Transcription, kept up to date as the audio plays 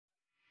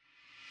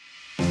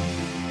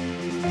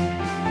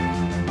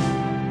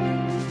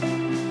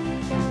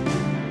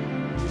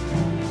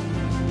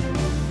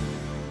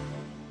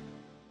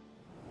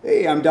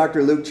Hey, I'm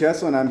Dr. Luke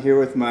Chesel, and I'm here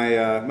with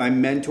my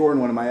mentor and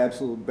one of my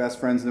absolute best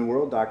friends in the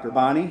world, Dr.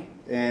 Bonney.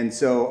 And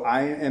so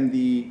I am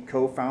the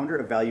co-founder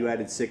of Value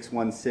Added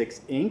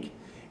 616 Inc.,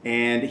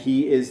 and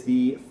he is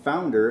the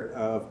founder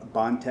of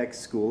Bonney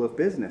School of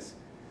Business.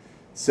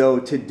 So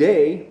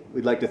today,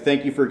 we'd like to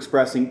thank you for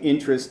expressing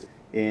interest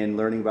in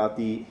learning about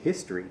the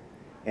history.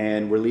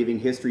 And we're leaving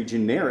history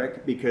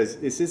generic because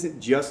this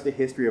isn't just the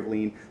history of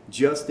Lean,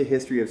 just the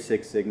history of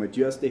Six Sigma,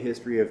 just the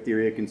history of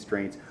theory of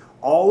constraints.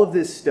 All of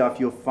this stuff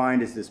you'll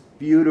find is this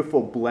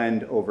beautiful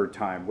blend over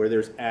time where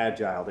there's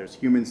agile, there's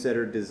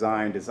human-centered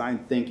design,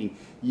 design thinking,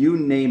 you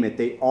name it,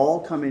 they all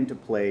come into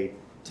play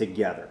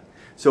together.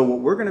 So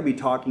what we're going to be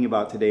talking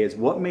about today is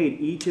what made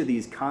each of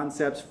these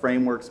concepts,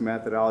 frameworks,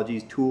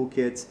 methodologies,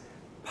 toolkits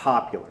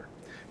popular.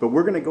 But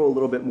we're going to go a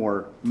little bit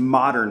more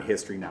modern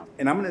history now.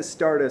 And I'm going to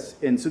start us,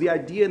 and so the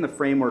idea and the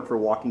framework for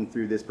walking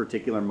through this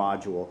particular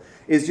module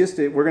is just,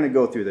 we're going to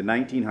go through the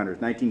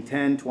 1900s,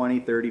 1910, 20,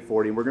 30,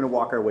 40, and we're going to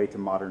walk our way to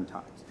modern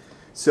times.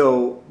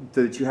 So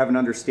that you have an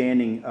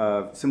understanding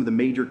of some of the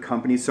major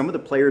companies, some of the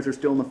players are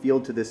still in the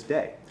field to this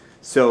day.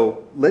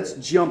 So let's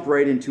jump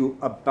right into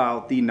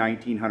about the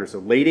 1900s. So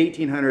late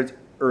 1800s,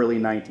 early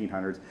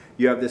 1900s.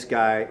 You have this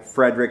guy,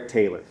 Frederick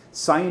Taylor,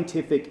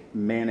 scientific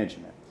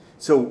management.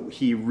 So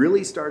he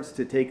really starts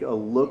to take a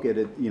look at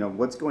it,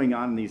 what's going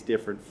on in these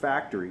different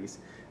factories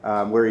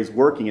where he's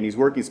working, and he's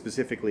working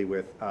specifically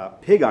with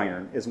pig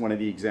iron is one of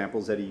the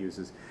examples that he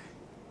uses.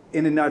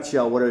 In a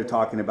nutshell, what they're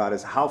talking about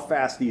is how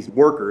fast these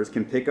workers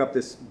can pick up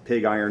this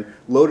pig iron,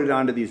 load it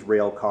onto these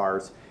rail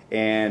cars,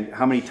 and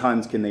how many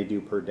tons can they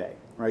do per day,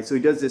 right? So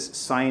he does this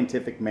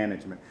scientific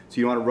management.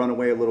 So you want to run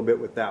away a little bit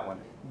with that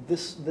one.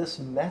 This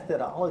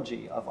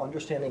methodology of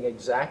understanding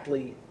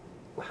exactly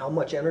how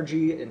much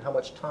energy and how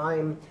much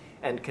time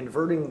and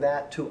converting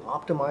that to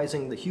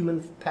optimizing the human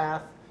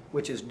path,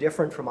 which is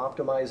different from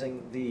optimizing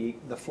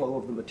the flow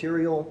of the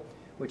material,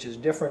 which is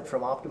different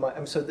from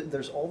optimizing, so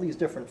there's all these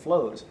different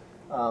flows.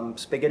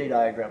 Spaghetti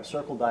diagrams,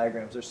 circle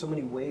diagrams, there's so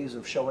many ways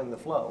of showing the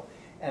flow.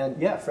 And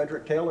yeah,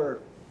 Frederick Taylor,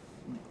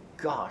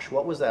 gosh,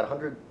 what was that,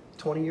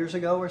 120 years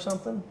ago or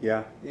something?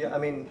 Yeah. Yeah, I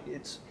mean,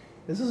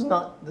 this is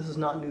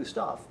not new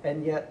stuff,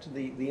 and yet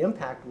the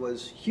impact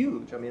was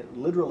huge. I mean, it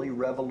literally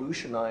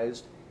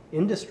revolutionized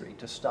industry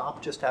to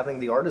stop just having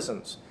the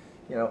artisans.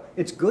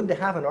 It's good to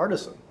have an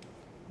artisan,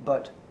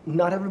 but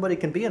not everybody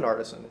can be an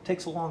artisan. It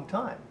takes a long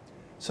time.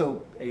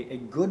 So a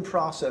good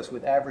process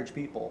with average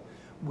people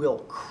will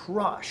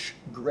crush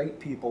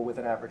great people with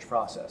an average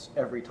process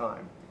every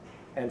time.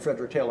 And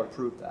Frederick Taylor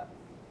proved that.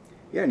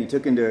 Yeah, and he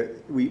took into,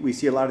 we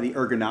see a lot of the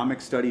ergonomic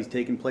studies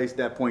taking place at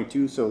that point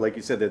too. So like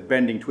you said, the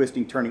bending,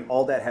 twisting, turning,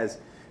 all that has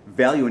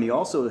value. And he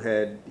also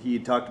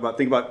talked about,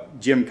 think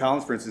about Jim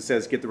Collins, for instance,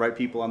 says get the right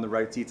people on the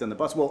right seats on the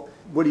bus. Well,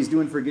 what he's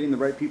doing for getting the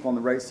right people on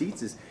the right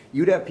seats is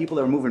you'd have people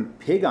that are moving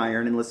pig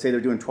iron, and let's say they're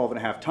doing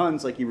 12.5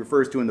 tons like he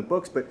refers to in the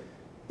books, but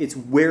it's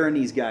wearing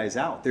these guys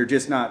out. They're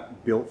just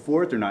not built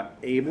for it. They're not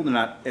able, they're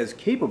not as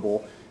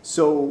capable.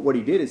 So what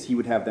he did is he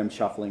would have them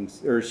shoveling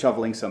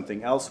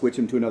something else, switch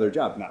them to another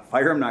job, not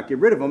fire them, not get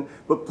rid of them,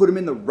 but put them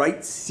in the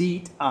right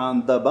seat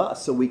on the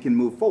bus so we can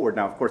move forward.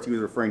 Now, of course, he was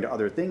referring to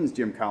other things,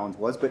 Jim Collins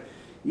was, but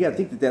yeah, I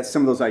think that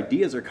some of those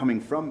ideas are coming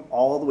from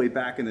all the way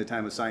back in the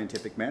time of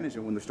scientific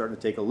management when they're starting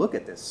to take a look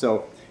at this.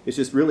 So it's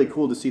just really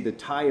cool to see the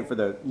tie for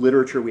the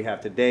literature we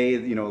have today.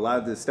 A lot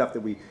of the stuff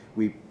that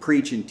we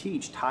preach and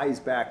teach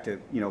ties back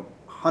to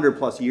 100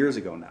 plus years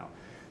ago now.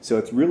 So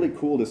it's really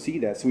cool to see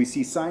that. So we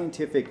see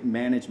scientific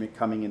management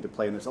coming into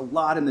play, and there's a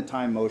lot in the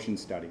time motion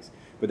studies.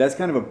 But that's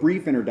kind of a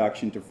brief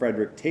introduction to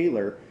Frederick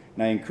Taylor.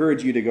 And I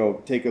encourage you to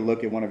go take a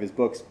look at one of his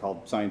books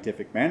called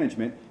Scientific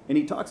Management, and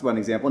he talks about an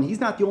example. And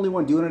he's not the only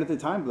one doing it at the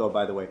time, though,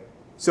 by the way.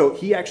 So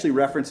he actually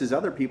references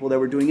other people that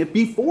were doing it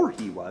before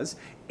he was,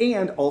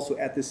 and also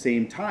at the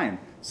same time.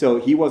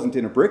 So he wasn't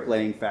in a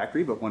bricklaying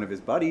factory, but one of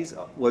his buddies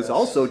was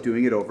also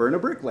doing it over in a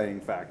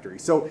bricklaying factory.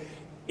 So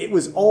it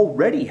was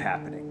already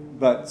happening.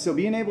 But so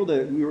being able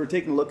to, we were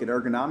taking a look at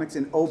ergonomics,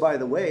 and oh, by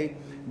the way,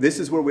 this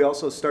is where we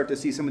also start to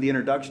see some of the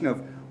introduction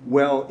of,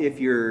 well, if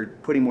you're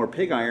putting more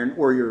pig iron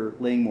or you're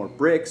laying more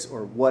bricks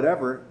or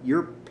whatever,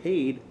 you're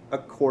paid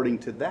according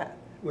to that.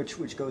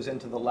 Which goes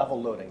into the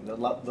level loading,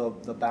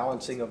 the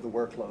balancing of the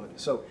workload.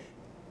 So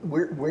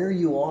where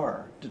you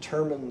are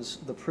determines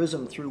the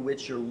prism through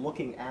which you're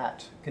looking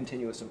at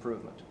continuous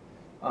improvement.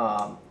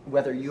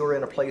 Whether you're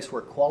in a place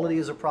where quality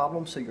is a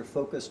problem, so you're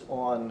focused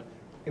on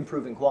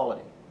improving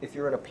quality. If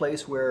you're in a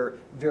place where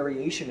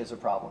variation is a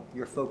problem,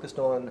 you're focused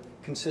on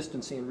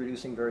consistency and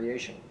reducing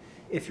variation.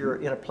 If you're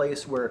in a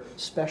place where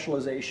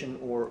specialization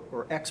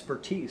or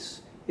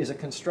expertise is a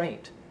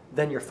constraint,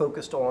 then you're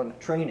focused on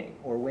training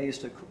or ways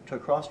to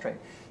cross-train.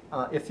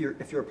 If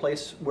you're a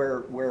place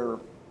where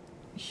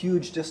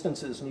huge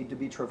distances need to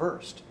be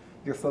traversed,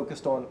 you're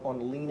focused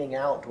on leaning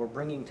out or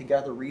bringing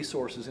together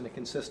resources in a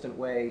consistent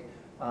way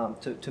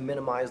to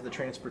minimize the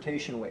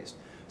transportation waste.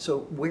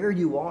 So where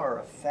you are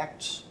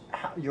affects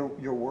your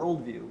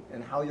worldview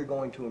and how you're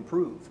going to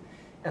improve.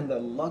 And the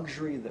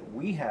luxury that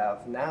we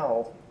have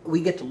now,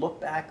 we get to look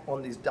back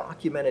on these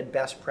documented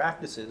best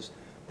practices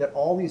that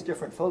all these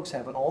different folks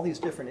have in all these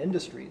different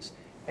industries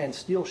and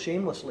steal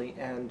shamelessly.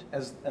 And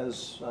as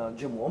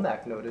Jim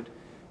Womack noted,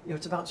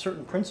 it's about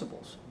certain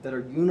principles that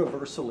are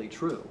universally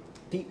true.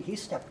 He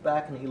stepped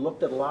back and he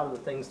looked at a lot of the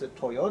things that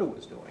Toyota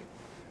was doing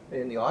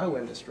in the auto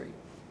industry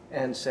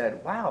and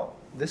said, wow,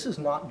 this is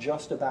not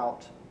just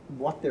about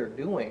what they're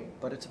doing,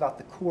 but it's about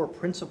the core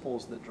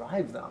principles that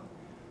drive them.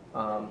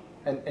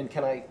 And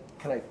can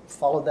I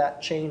follow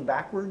that chain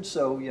backwards?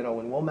 So,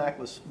 when Womack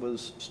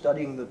was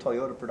studying the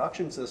Toyota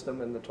production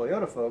system and the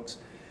Toyota folks,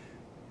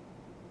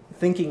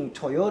 thinking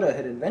Toyota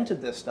had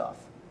invented this stuff,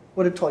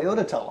 what did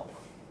Toyota tell them?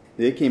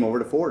 They came over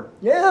to Ford.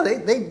 Yeah,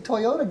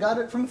 Toyota got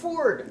it from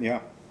Ford.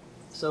 Yeah.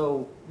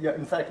 So, yeah,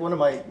 in fact, one of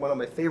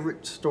my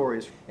favorite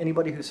stories,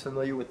 anybody who's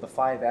familiar with the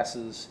 5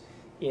 S's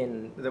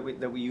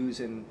that we use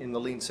in the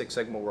Lean Six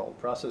Sigma world,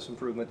 process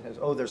improvement has,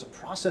 there's a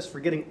process for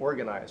getting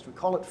organized. We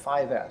call it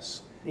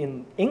 5S.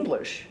 In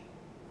English,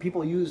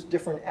 people use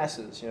different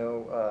S's,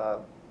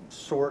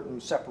 sort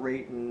and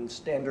separate and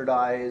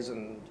standardize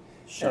and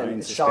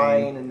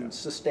shine and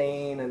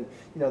sustain, and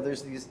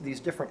there's these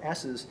different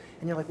S's,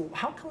 and you're like, well,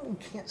 how come we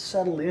can't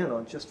settle in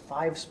on just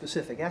 5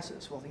 specific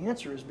S's? Well, the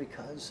answer is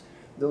because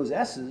those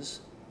S's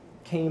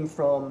came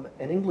from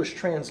an English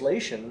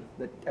translation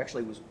that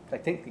actually was, I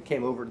think it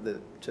came over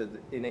into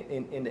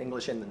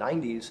English in the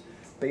 90s,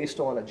 based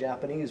on a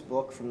Japanese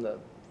book from the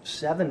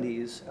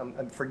 70s.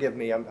 Forgive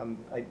me, I'm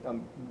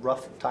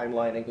rough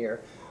timelining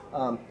here.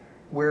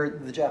 Where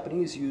the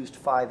Japanese used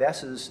 5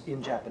 S's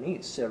in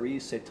Japanese: seri,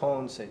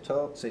 seton,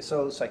 seiso,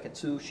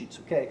 saiketsu,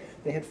 shitsuke.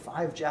 They had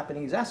 5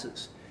 Japanese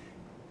S's.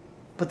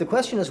 But the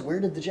question is,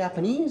 where did the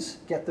Japanese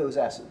get those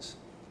S's?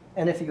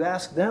 And if you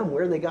ask them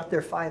where they got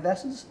their 5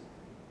 S's,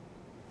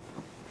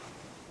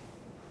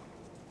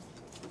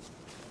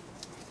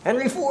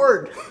 Henry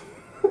Ford.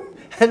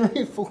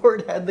 Henry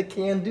Ford had the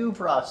can-do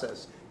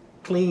process.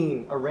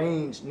 Clean,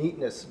 arranged,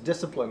 neatness,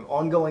 discipline,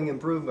 ongoing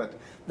improvement.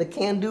 The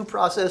can-do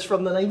process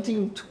from the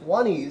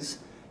 1920s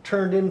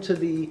turned into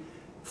the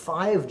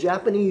 5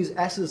 Japanese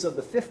S's of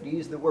the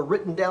 50s that were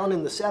written down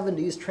in the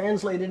 70s,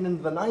 translated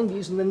into the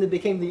 90s, and then they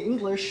became the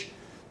English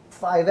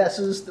 5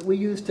 S's that we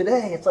use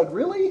today. It's like,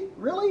 really?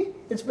 Really?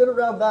 It's been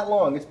around that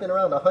long. It's been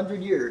around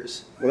 100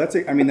 years. Well, that's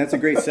a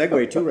great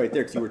segue too right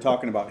there, because you were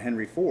talking about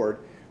Henry Ford,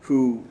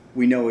 who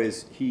we know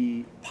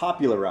he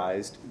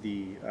popularized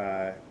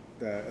the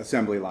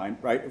assembly line,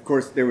 right? Of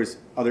course, there was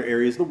other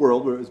areas of the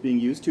world where it was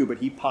being used too, but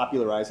he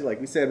popularized it. Like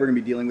we said, we're going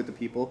to be dealing with the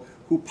people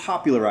who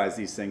popularized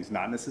these things,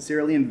 not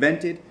necessarily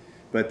invented,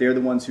 but they're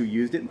the ones who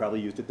used it and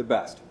probably used it the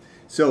best.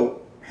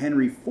 So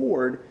Henry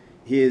Ford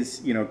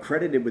is,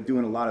 credited with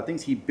doing a lot of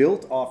things. He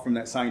built off from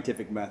that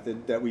scientific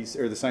method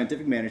or the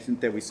scientific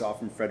management that we saw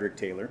from Frederick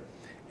Taylor.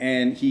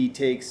 And he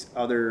takes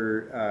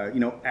other,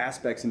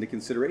 aspects into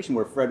consideration,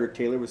 where Frederick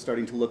Taylor was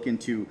starting to look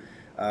into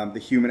the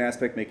human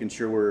aspect, making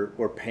sure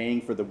we're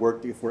paying for the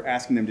work. If we're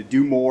asking them to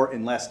do more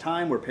in less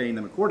time, we're paying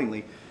them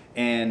accordingly.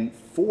 And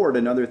Ford,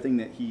 another thing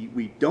that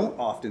we don't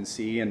often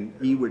see, and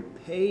he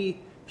would pay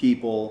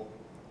people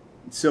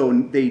so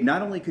they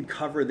not only could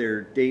cover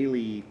their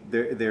daily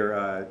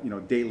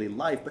daily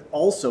life, but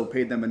also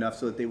paid them enough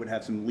so that they would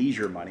have some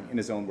leisure money. In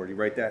his own word, he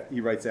writes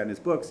that in his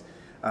books.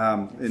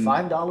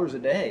 $5 a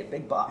day,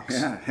 big bucks.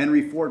 Yeah,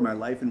 Henry Ford, My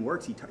Life and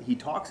Works, he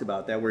talks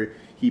about that, where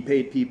he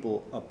paid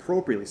people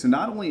appropriately. So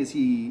not only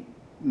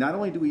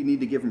do we need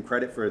to give him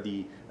credit for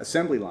the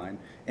assembly line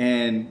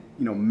and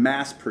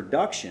mass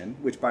production,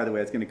 which by the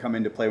way is going to come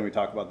into play when we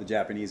talk about the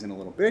Japanese in a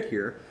little bit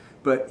here,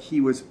 but he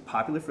was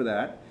popular for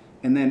that.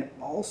 And then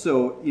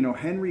also,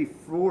 Henry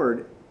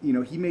Ford,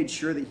 he made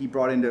sure that he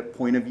brought into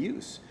point of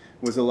use.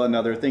 Was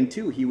another thing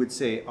too. He would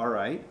say, all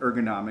right,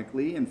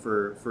 ergonomically and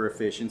for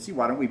efficiency,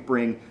 why don't we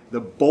bring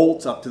the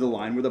bolts up to the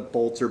line where the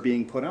bolts are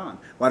being put on?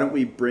 Why don't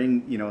we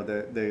bring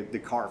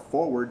the car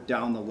forward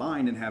down the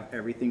line and have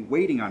everything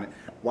waiting on it?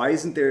 Why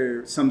isn't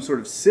there some sort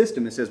of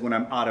system that says when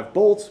I'm out of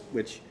bolts,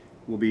 which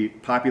will be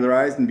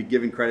popularized and be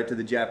given credit to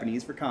the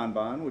Japanese for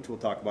Kanban, which we'll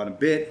talk about in a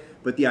bit,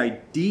 but the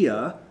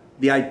idea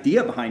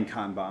behind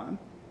Kanban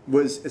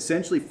was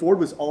essentially Ford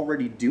was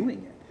already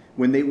doing it.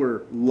 When they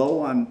were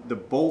low on the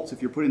bolts,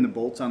 if you're putting the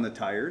bolts on the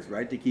tires,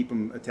 right, to keep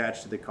them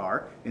attached to the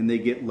car, and they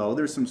get low,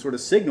 there's some sort of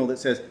signal that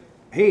says,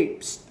 hey,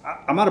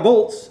 I'm out of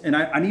bolts, and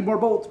I need more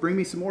bolts, bring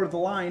me some more to the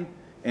line,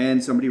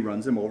 and somebody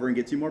runs them over and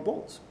gets you more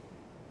bolts.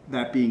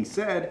 That being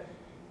said,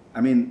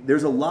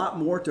 there's a lot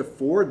more to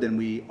Ford than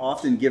we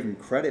often give him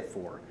credit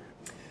for.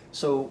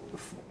 So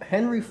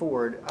Henry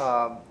Ford,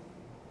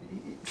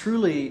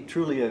 truly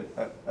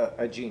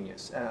a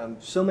genius.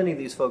 So many of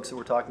these folks that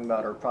we're talking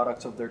about are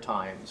products of their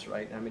times,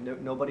 right?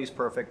 Nobody's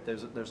perfect.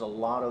 There's a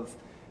lot of,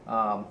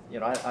 I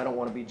don't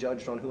want to be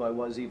judged on who I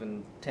was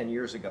even 10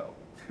 years ago,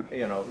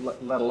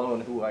 let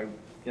alone who I,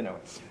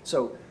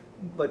 So,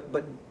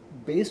 but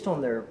based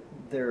on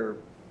their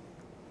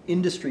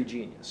industry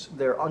genius,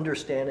 their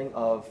understanding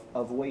of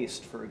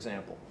waste, for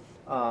example,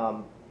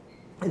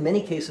 in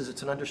many cases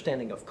it's an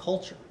understanding of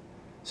culture.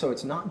 So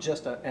it's not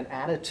just an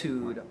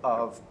attitude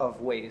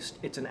of waste,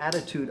 it's an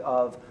attitude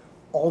of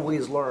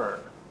always learn,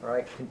 all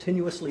right?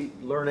 Continuously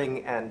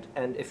learning, and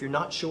if you're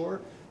not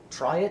sure,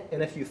 try it,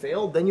 and if you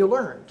failed, then you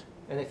learned.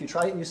 And if you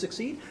try it and you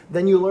succeed,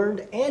 then you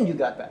learned and you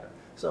got better.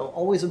 So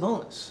always a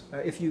bonus.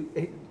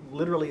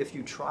 Literally, if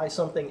you try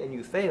something and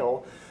you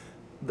fail,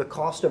 the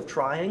cost of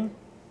trying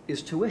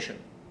is tuition,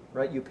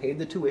 right? You paid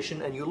the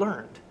tuition and you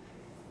learned.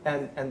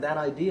 And that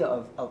idea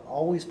of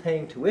always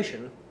paying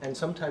tuition and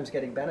sometimes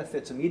getting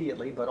benefits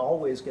immediately, but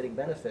always getting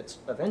benefits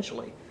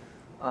eventually,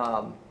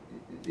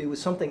 it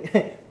was something,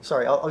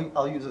 sorry,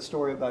 I'll use a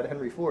story about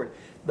Henry Ford.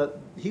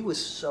 He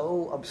was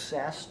so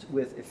obsessed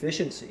with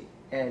efficiency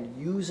and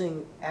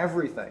using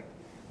everything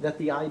that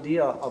the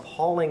idea of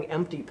hauling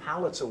empty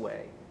pallets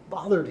away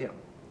bothered him.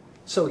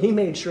 So he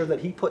made sure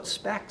that he put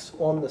specs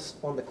on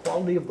the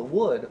quality of the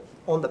wood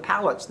on the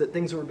pallets that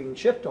things were being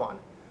shipped on,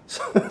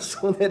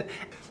 so that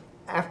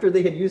after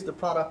they had used the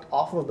product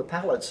off of the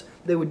pallets,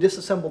 they would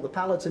disassemble the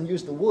pallets and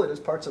use the wood as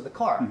parts of the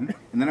car. Mm-hmm.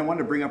 And then I wanted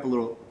to bring up a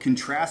little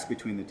contrast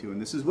between the two,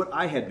 and this is what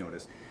I had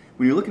noticed.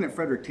 When you're looking at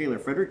Frederick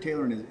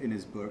Taylor in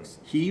his books,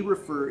 he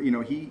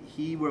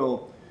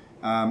will,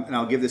 and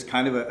I'll give this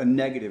kind of a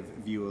negative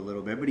view a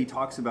little bit, but he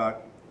talks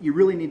about you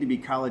really need to be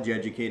college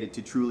educated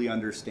to truly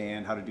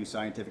understand how to do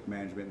scientific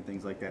management and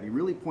things like that. He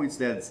really points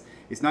that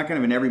it's not kind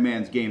of an every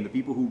man's game. The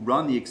people who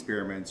run the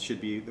experiments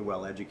should be the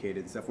well-educated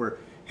and stuff. Where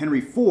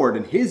Henry Ford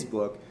in his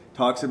book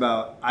talks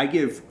about, I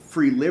give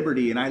free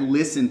liberty and I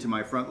listen to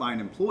my frontline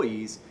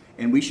employees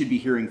and we should be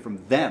hearing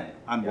from them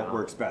on what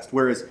works best.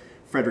 Whereas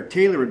Frederick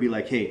Taylor would be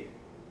like, hey,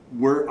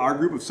 our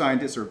group of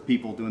scientists or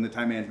people doing the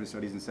time management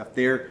studies and stuff,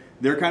 they're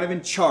kind of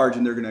in charge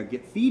and they're going to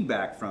get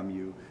feedback from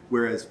you.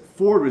 Whereas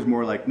Ford was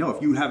more like, no,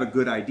 if you have a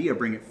good idea,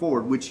 bring it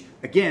forward, which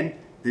again,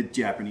 the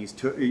Japanese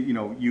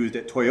used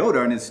at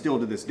Toyota and is still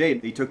to this day.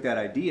 They took that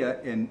idea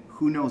and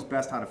who knows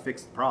best how to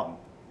fix the problem?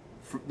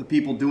 For the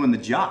people doing the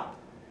job.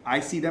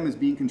 I see them as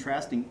being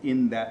contrasting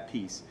in that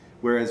piece.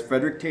 Whereas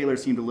Frederick Taylor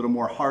seemed a little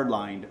more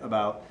hardlined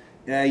about,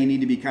 you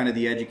need to be kind of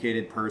the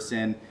educated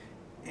person.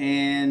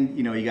 And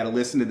you got to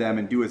listen to them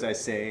and do as I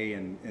say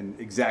and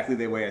exactly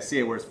the way I say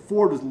it. Whereas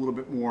Ford was a little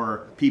bit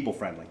more people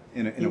friendly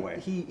in a way.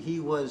 He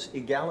was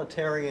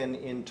egalitarian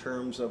in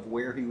terms of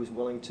where he was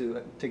willing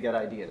to get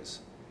ideas.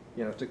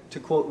 To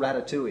quote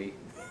Ratatouille,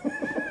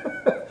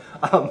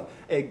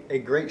 a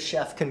great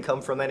chef can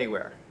come from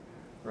anywhere,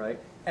 right?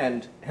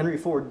 And Henry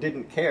Ford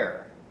didn't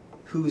care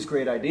whose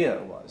great idea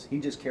it was. He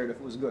just cared if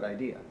it was a good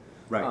idea.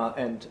 Right.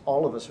 And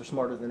all of us are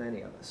smarter than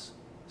any of us.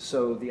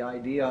 So the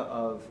idea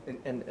of,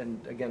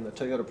 and again, the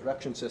Toyota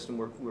production system,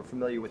 we're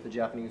familiar with the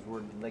Japanese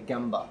word the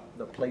gemba,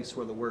 the place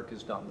where the work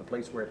is done, the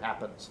place where it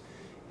happens.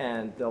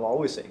 And they'll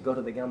always say, go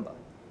to the gemba.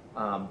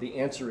 The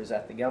answer is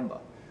at the gemba.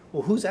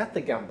 Well, who's at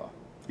the gemba?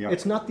 Yep.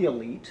 It's not the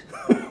elite.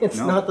 It's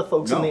not the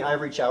folks in the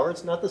ivory tower.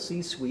 It's not the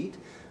C-suite,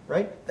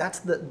 right? That's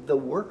the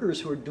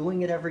workers who are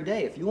doing it every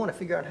day. If you want to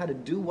figure out how to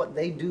do what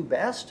they do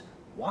best,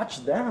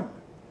 watch them.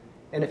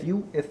 And if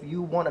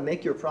you want to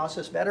make your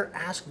process better,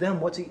 ask them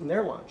what's eating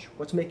their lunch,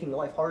 what's making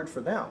life hard for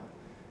them,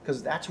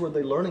 because that's where the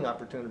learning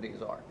opportunities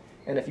are.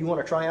 And if you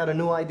want to try out a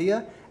new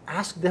idea,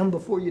 ask them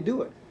before you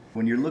do it.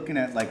 When you're looking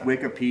at like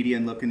Wikipedia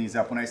and looking these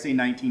up, when I say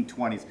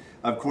 1920s,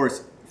 of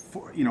course,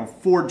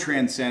 Ford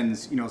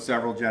transcends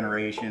several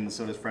generations.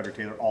 So does Frederick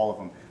Taylor, all of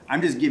them.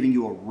 I'm just giving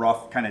you a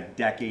rough kind of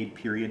decade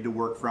period to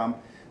work from,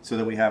 so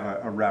that we have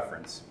a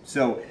reference.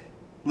 So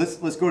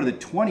let's go to the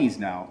 20s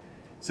now.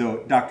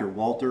 So Dr.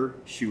 Walter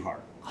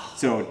Shewhart.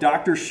 So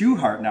Dr.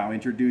 Shewhart now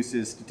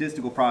introduces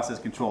statistical process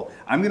control.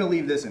 I'm going to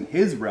leave this in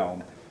his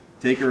realm.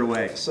 Take her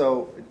away.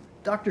 So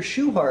Dr.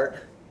 Shewhart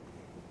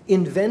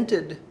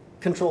invented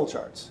control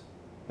charts.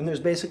 And there's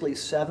basically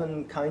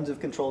 7 kinds of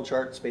control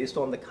charts based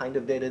on the kind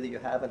of data that you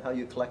have and how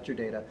you collect your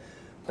data.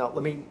 Now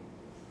I'm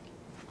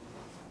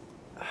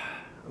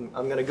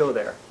going to go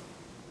there.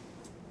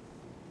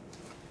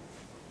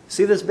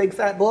 See this big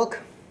fat book?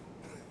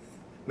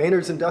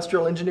 Maynard's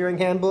Industrial Engineering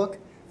Handbook,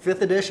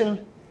 5th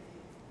edition.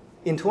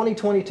 In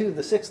 2022,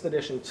 the 6th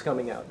edition is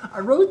coming out. I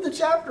wrote the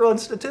chapter on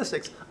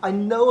statistics. I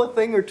know a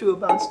thing or two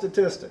about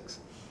statistics.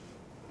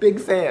 Big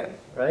fan,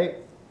 right?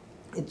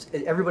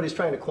 Everybody's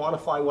trying to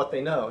quantify what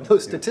they know.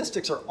 Those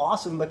statistics are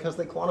awesome because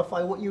they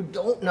quantify what you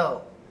don't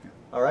know,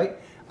 all right?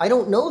 I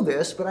don't know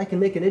this, but I can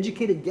make an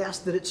educated guess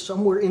that it's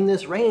somewhere in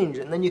this range,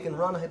 and then you can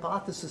run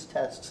hypothesis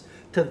tests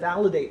to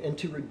validate and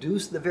to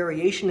reduce the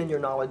variation in your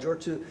knowledge, or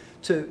to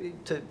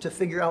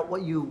figure out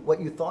what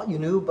you thought you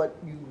knew but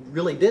you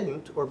really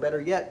didn't, or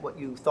better yet, what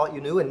you thought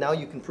you knew and now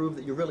you can prove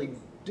that you really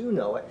do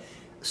know it.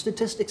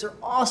 Statistics are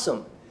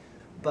awesome,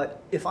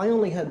 but if I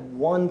only had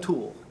one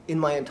tool in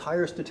my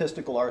entire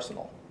statistical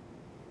arsenal,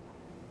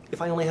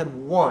 if I only had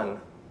one,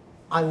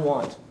 I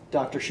want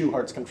Dr.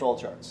 Shewhart's control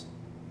charts.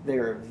 They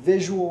are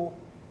visual.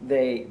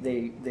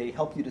 They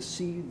help you to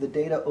see the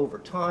data over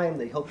time.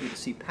 They help you to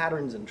see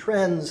patterns and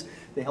trends.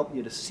 They help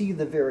you to see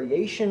the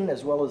variation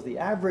as well as the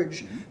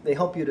average. Mm-hmm. They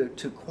help you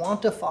to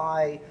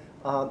quantify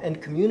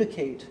and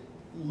communicate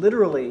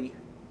literally.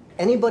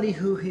 Anybody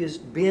who has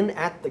been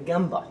at the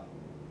gemba,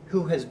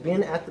 who has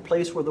been at the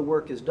place where the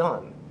work is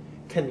done,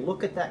 can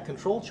look at that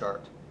control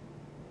chart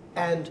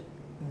and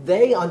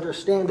they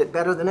understand it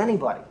better than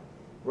anybody,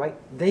 right?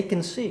 They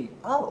can see,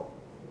 oh,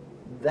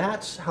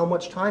 that's how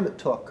much time it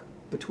took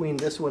between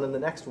this one and the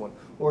next one,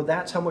 or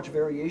that's how much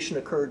variation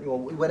occurred,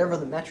 whatever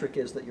the metric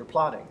is that you're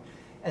plotting.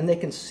 And they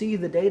can see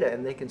the data,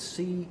 and they can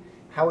see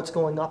how it's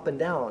going up and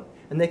down,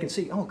 and they can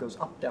see, oh, it goes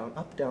up, down,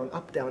 up, down,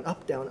 up, down,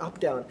 up, down, up,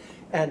 down.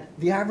 And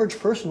the average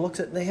person looks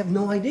at it, and they have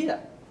no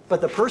idea.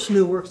 But the person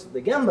who works at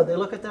the Gemba, they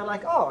look at that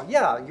like, oh,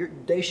 yeah, you're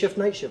day shift,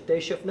 night shift,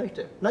 day shift,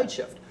 night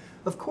shift.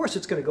 Of course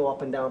it's going to go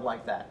up and down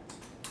like that.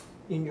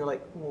 And you're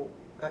like, well,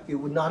 it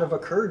would not have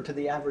occurred to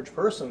the average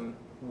person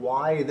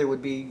why there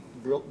would be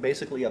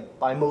basically a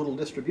bimodal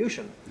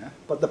distribution. Yeah.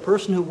 But the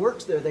person who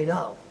works there, they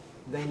know.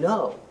 They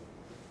know.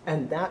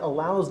 And that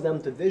allows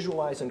them to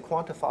visualize and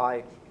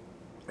quantify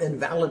and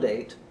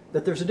validate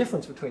that there's a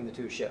difference between the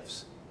two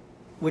shifts,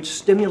 which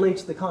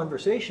stimulates the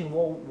conversation.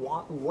 Well,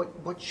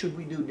 what should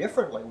we do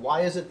differently?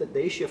 Why is it that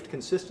day shift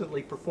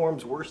consistently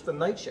performs worse than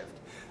night shift?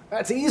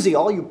 That's easy.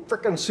 All you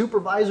frickin'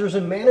 supervisors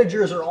and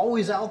managers are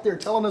always out there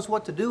telling us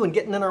what to do and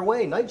getting in our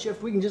way. Night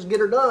shift, we can just get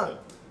her done.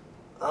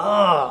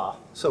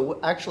 So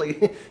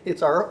actually,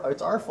 it's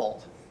our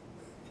fault.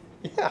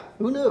 Yeah,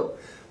 who knew?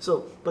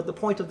 So, but the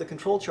point of the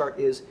control chart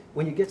is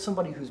when you get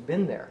somebody who's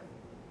been there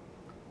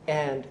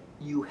and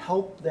you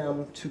help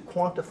them to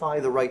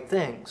quantify the right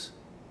things,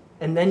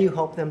 and then you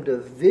help them to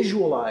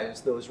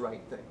visualize those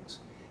right things,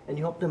 and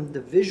you help them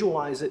to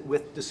visualize it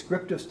with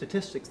descriptive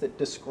statistics that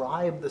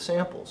describe the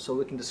samples, so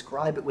we can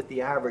describe it with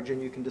the average,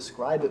 and you can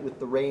describe it with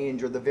the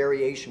range or the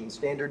variation,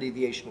 standard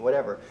deviation,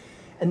 whatever.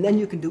 And then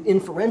you can do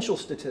inferential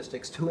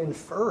statistics to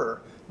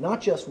infer not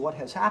just what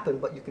has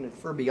happened, but you can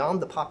infer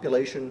beyond the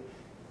population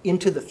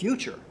into the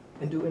future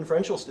and do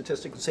inferential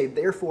statistics and say,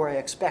 therefore I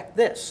expect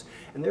this.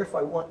 And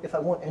therefore if I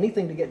want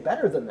anything to get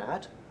better than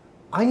that,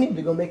 I need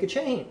to go make a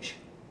change.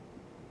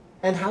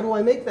 And how do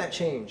I make that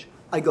change?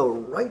 I go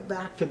right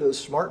back to those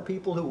smart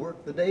people who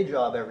work the day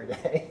job every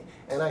day,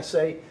 and I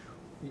say,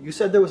 you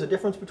said there was a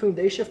difference between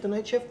day shift and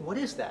night shift? What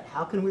is that?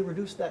 How can we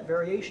reduce that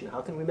variation?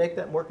 How can we make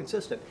that more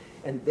consistent?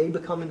 And they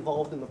become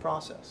involved in the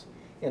process.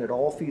 And it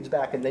all feeds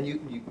back, and then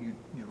you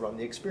run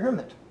the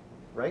experiment,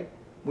 right?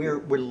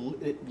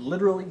 It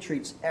literally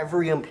treats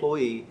every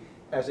employee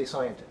as a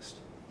scientist.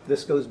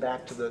 This goes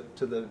back to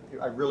the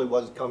I really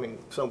was coming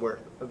somewhere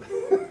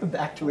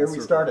back to where we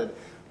started,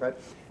 right?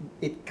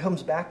 It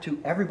comes back to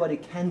everybody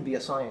can be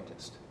a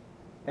scientist.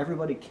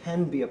 Everybody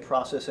can be a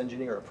process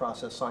engineer, a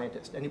process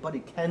scientist. Anybody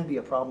can be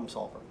a problem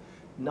solver.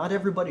 Not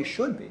everybody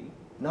should be.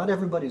 Not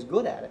everybody's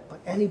good at it, but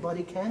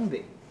anybody can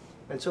be.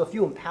 And so if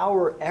you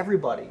empower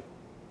everybody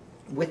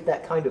with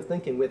that kind of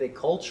thinking, with a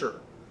culture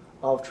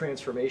of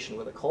transformation,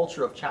 with a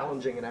culture of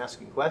challenging and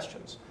asking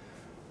questions,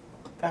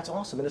 that's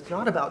awesome. And it's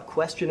not about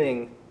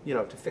questioning,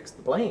 to fix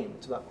the blame.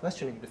 It's about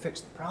questioning to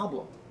fix the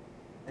problem.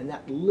 And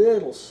that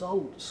little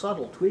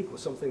subtle tweak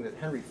was something that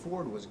Henry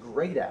Ford was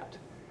great at.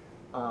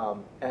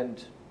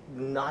 And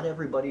not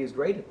everybody is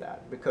great at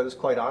that, because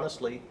quite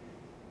honestly,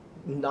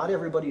 not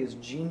everybody is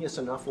genius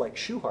enough like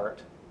Schuhart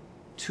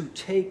to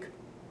take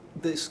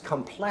this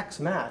complex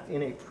math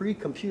in a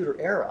pre-computer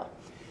era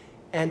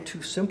and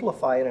to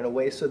simplify it in a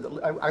way so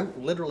that I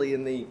literally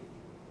in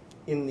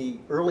the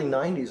early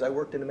 90s I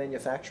worked in a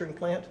manufacturing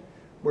plant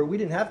where we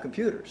didn't have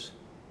computers.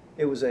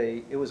 It was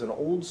an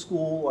old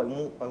school,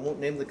 I won't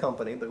name the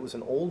company, but it was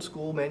an old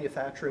school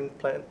manufacturing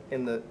plant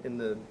in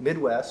the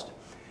Midwest.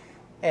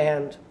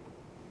 And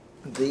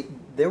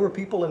there were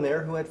people in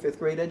there who had 5th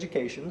grade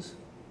educations,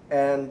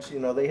 and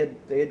they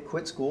had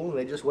quit school and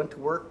they just went to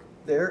work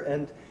there,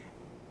 and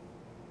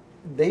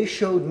they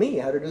showed me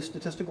how to do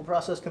statistical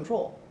process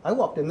control. I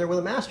walked in there with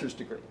a master's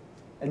degree,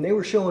 and they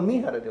were showing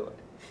me how to do it.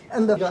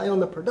 And the guy on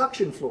the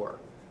production floor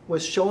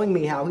was showing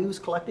me how he was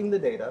collecting the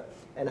data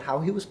and how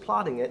he was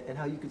plotting it and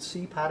how you could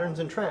see patterns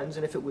and trends,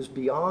 and if it was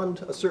beyond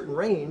a certain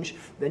range,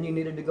 then you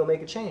needed to go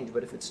make a change.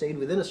 But if it stayed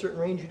within a certain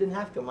range, you didn't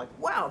have to. I'm like,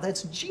 wow,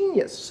 that's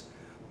genius.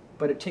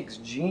 But it takes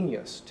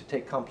genius to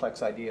take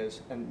complex ideas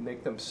and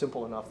make them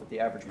simple enough that the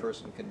average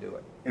person can do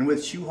it. And with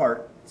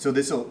Schuhart, so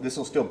this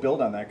will still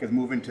build on that, because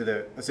moving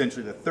to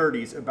essentially the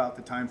 30s, about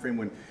the time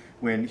frame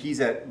when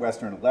he's at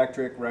Western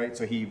Electric, right?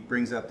 So he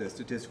brings up the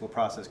statistical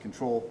process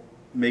control,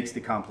 makes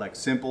the complex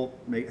simple,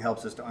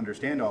 helps us to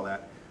understand all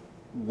that.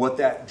 What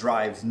that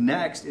drives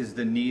next is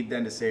the need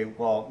then to say,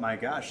 well, my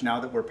gosh,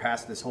 now that we're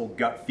past this whole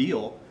gut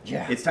feel,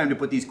 it's time to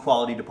put these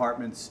quality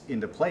departments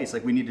into place.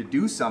 Like, we need to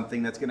do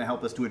something that's going to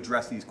help us to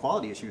address these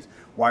quality issues.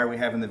 Why are we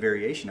having the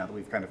variation? Now that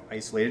we've kind of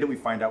isolated it, we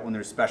find out when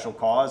there's special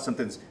cause,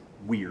 something's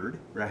weird,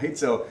 right?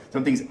 So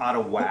something's out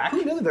of whack.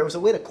 Who knew there was a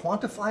way to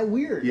quantify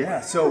weird?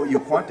 Yeah, so you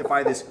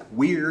quantify this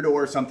weird,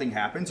 or something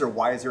happens, or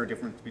why is there a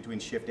difference between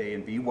shift A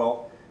and B?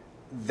 Well,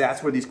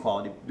 that's where these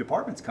quality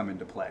departments come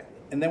into play.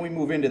 And then we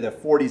move into the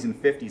 40s and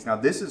 50s. Now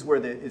this is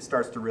where it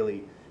starts to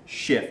really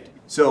shift.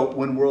 So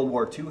when World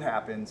War II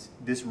happens,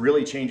 this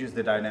really changes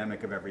the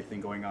dynamic of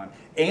everything going on.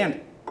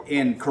 And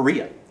in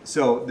Korea,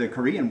 so the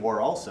Korean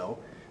War also.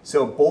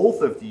 So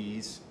both of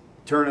these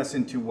turn us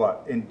into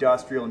what?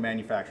 Industrial and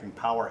manufacturing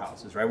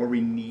powerhouses, right? Where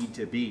we need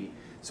to be.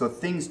 So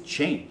things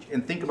change.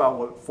 And think about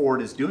what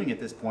Ford is doing at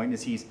this point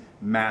is he's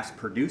mass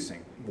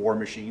producing war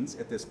machines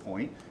at this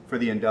point for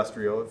the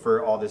industrial,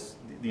 for all this,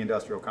 the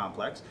industrial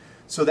complex.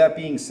 So that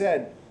being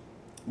said,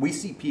 we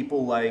see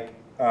people like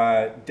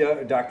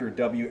Dr.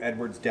 W.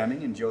 Edwards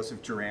Deming and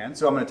Joseph Juran.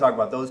 So I'm going to talk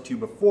about those two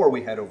before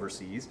we head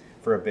overseas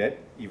for a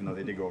bit, even though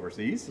they did go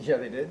overseas. Yeah,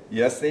 they did.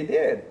 Yes, they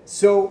did.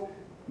 So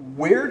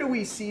where do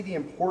we see the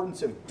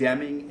importance of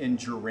Deming and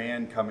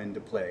Juran come into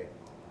play?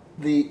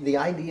 The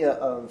idea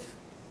of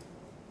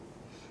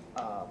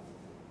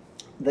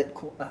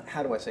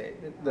how do I say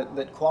it?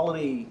 That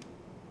quality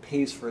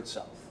pays for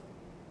itself.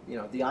 You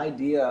know, the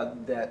idea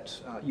that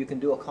you can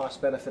do a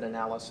cost-benefit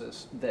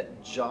analysis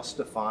that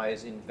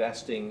justifies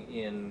investing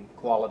in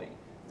quality,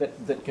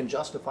 that can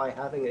justify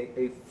having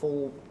a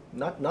full,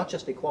 not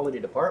just a quality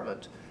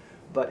department,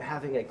 but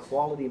having a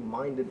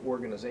quality-minded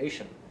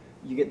organization.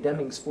 You get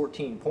Deming's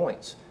 14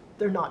 points.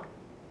 They're not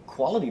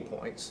quality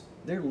points,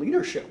 they're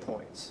leadership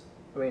points.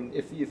 I mean,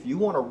 if you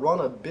want to run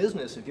a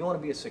business, if you want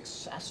to be a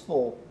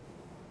successful,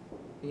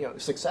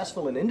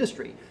 successful in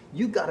industry,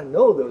 you've got to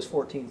know those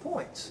 14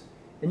 points.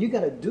 And you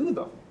got to do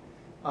them.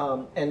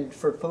 And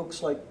for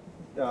folks like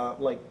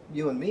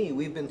you and me,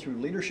 we've been through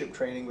leadership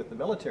training with the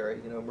military.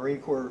 You know, Marine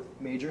Corps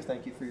Major,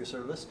 thank you for your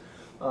service.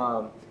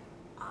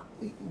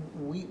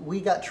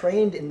 We got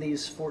trained in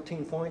these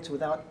 14 points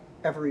without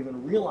ever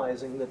even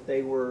realizing that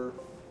they were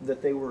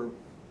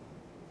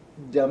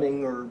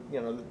Deming, or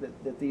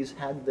that these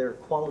had their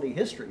quality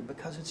history,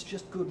 because it's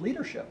just good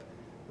leadership,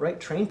 right?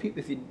 Train people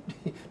if you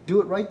do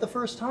it right the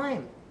first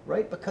time.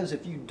 Right? Because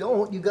if you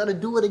don't, you got to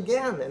do it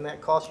again, and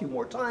that costs you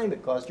more time,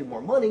 it costs you more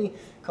money,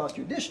 costs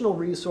you additional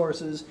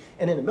resources,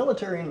 and in a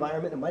military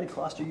environment, it might have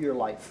cost you your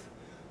life.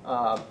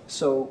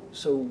 So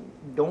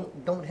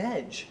don't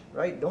hedge,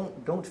 right?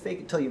 Don't fake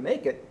it till you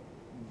make it.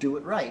 Do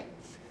it right,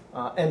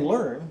 and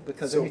learn,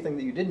 because anything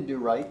that you didn't do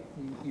right,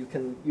 you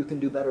can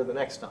do better the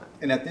next time.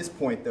 And at this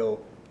point, though,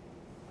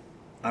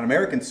 on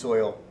American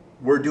soil,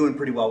 we're doing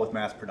pretty well with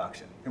mass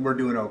production, and we're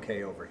doing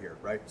okay over here,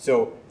 right?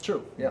 So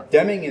true, yeah.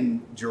 Deming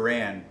and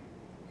Juran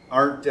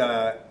aren't,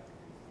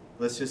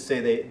 let's just say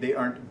they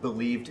aren't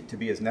believed to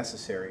be as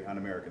necessary on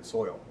American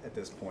soil at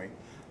this point.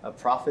 A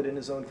prophet in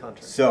his own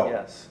country. So,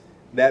 yes.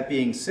 That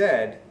being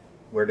said,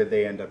 where did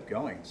they end up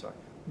going? Sorry.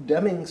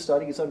 Deming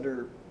studies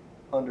under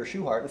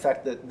Schuhart. In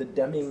fact, the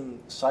Deming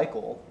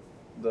cycle,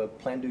 the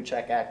Plan, Do,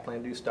 Check Act,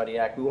 Plan, Do, Study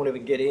Act, we won't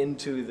even get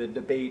into the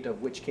debate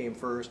of which came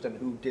first and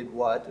who did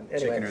what. And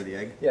anyway, chicken or the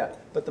egg? Yeah,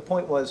 but the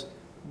point was,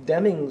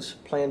 Deming's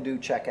Plan, Do,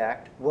 Check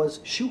Act was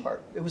Schuhart.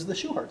 It was the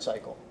Schuhart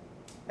cycle.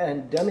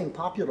 And Deming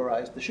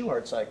popularized the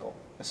Schuhart cycle,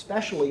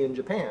 especially in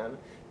Japan,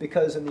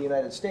 because in the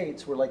United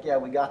States, we're like, yeah,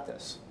 we got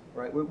this,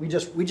 right? We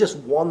just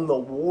won the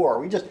war.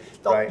 We just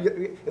thought, right.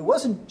 It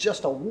wasn't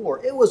just a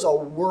war, it was a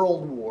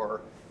world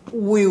war.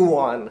 We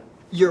won.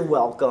 You're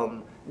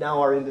welcome.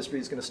 Now our industry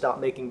is going to stop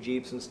making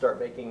Jeeps and start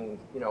making,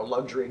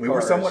 luxury cars. We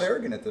were somewhat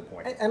arrogant at the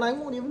point. And I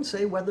won't even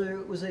say whether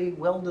it was a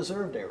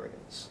well-deserved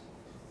arrogance.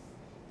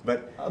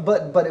 But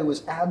it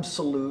was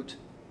absolute.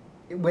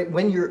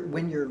 When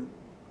you're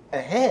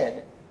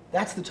ahead,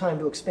 that's the time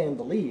to expand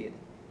the lead,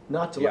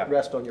 not to let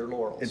rest on your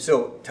laurels. And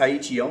so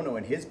Taiichi Ono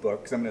in his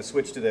book, because I'm going to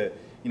switch to the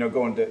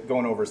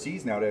going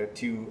overseas now to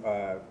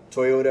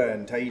Toyota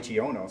and Taiichi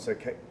Ono. So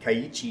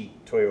Keiichi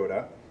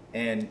Toyota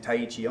and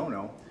Taiichi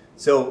Ono.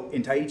 So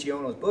in Taiichi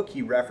Ono's book,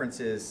 he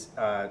references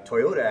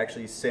Toyota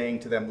actually saying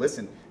to them,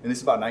 listen, and this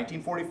is about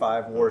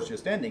 1945, war is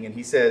just ending, and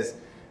he says,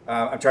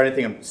 I'm trying to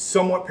think,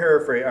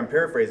 I'm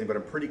paraphrasing, but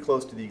I'm pretty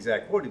close to the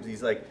exact quote.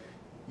 He's like,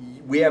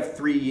 we have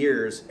 3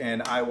 years,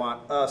 and I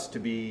want us to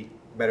be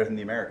better than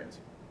the Americans.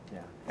 Yeah.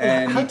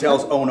 And he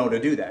tells Ono to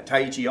do that,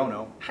 Taiichi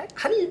Ono.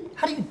 How do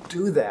you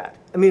do that?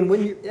 I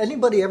mean,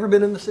 anybody ever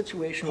been in the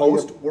situation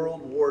post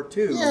World War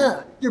II?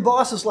 Yeah, your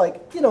boss is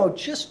like,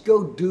 just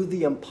go do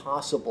the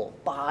impossible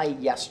by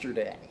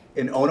yesterday.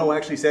 And Ono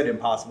actually said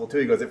impossible too.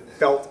 He goes, it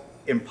felt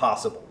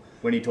impossible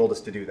when he told us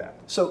to do that.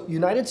 So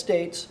United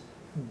States,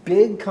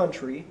 big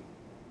country,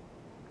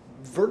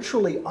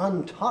 virtually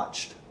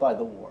untouched by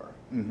the war.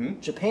 Mm-hmm.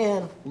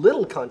 Japan,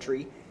 little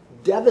country,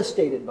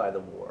 devastated by the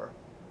war.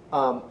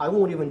 I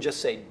won't even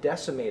just say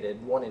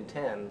decimated, 1 in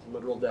 10,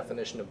 literal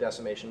definition of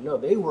decimation. No,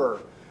 they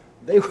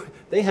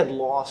had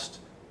lost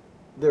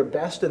their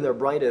best and their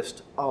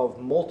brightest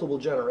of multiple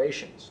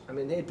generations. I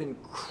mean, they had been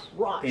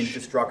crushed.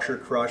 Infrastructure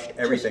crushed,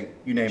 everything,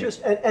 you name it.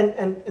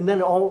 And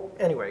then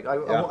anyway,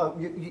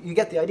 you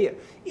get the idea.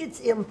 It's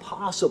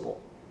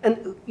impossible.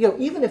 And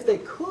even if they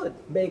could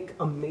make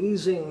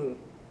amazing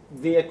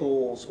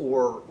vehicles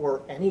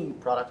or any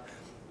product,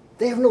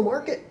 they have no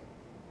market.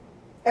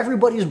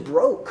 Everybody's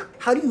broke.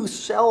 How do you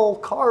sell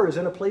cars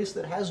in a place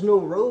that has no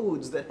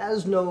roads, that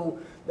has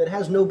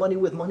nobody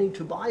with money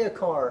to buy a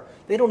car?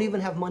 They don't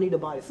even have money to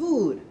buy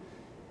food.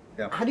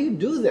 Yeah. How do you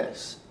do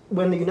this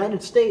when the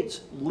United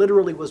States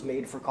literally was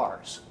made for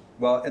cars?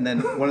 Well, and then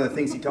one of the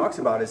things he talks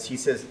about is he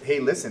says, hey,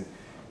 listen,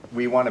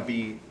 we want to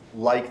be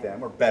like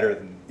them or better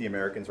than the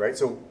Americans, right?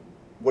 So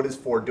what is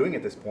Ford doing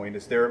at this point?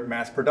 Is their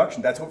mass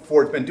production? That's what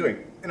Ford's been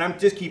doing. And I'm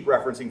just keep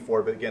referencing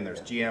Ford, but again,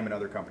 there's GM and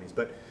other companies.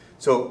 But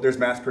so there's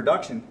mass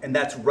production, and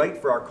that's right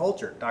for our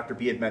culture. Dr.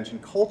 B had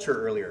mentioned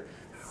culture earlier.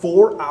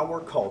 For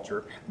our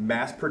culture,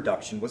 mass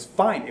production was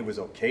fine. It was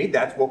okay.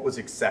 That's what was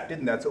accepted,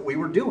 and that's what we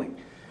were doing.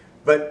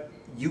 But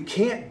you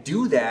can't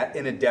do that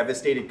in a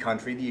devastated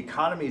country. The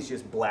economy is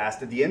just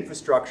blasted. The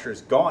infrastructure is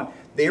gone.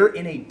 They're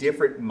in a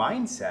different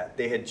mindset.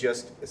 They had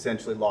just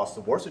essentially lost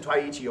the war. So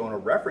Taiichi Ono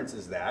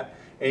references that,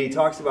 and he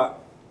talks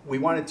about we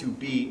wanted to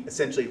be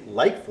essentially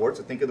like Ford.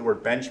 So think of the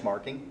word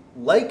benchmarking,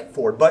 like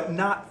Ford, but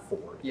not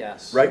Ford.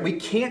 Yes. Right? We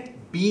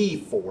can't be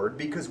Ford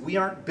because we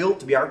aren't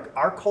built to be.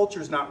 Our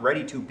culture's not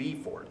ready to be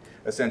Ford.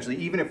 Essentially,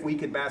 even if we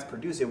could mass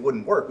produce, it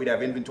wouldn't work. We'd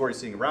have inventory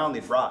sitting around,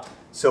 they'd rot.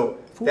 So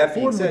that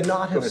being Ford said, would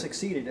not have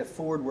succeeded if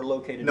Ford were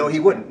located no, in he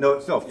Japan.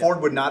 wouldn't. No,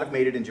 Ford would not have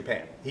made it in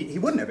Japan. He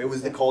wouldn't have. It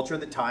was the culture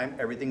at the time.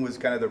 Everything was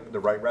kind of the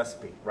right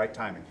recipe, right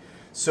timing.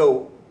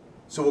 So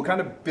we'll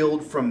kind of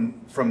build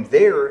from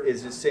there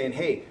is just saying,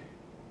 hey,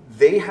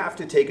 they have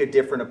to take a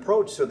different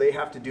approach. So they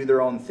have to do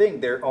their own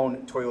thing, their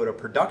own Toyota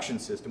production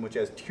system, which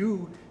has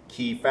two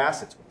key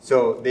facets.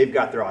 So they've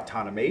got their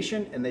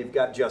automation and they've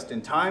got just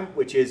in time,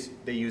 which is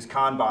they use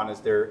Kanban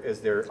as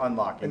their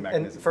unlocking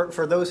mechanism. And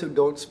for those who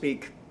don't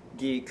speak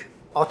geek,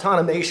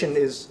 automation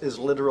is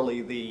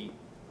literally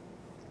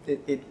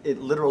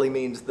it literally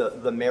means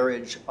the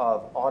marriage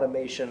of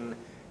automation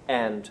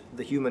and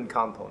the human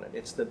component.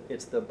 It's the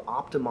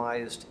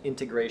optimized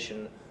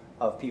integration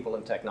of people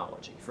and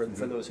technology for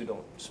those who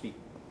don't speak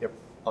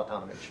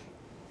automation.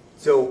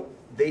 So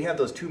they have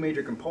those two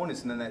major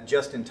components, and then that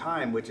just in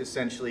time, which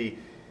essentially,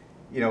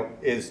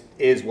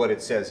 is what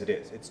it says it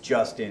is. It's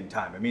just in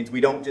time. It means we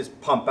don't just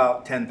pump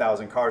out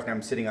 10,000 cars and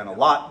I'm sitting on a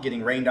lot,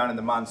 getting rained on in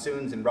the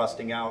monsoons and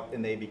rusting out,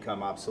 and they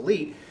become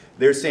obsolete.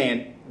 They're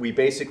saying we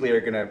basically are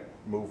going to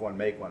move one,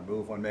 make one,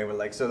 move one, make one.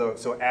 Like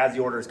so as the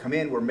orders come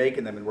in, we're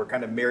making them, and we're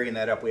kind of marrying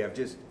that up. We have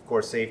just, of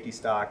course, safety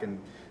stock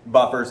and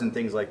buffers and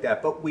things like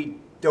that, but we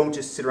don't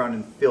just sit around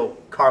and fill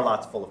car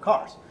lots full of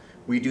cars.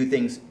 We do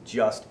things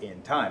just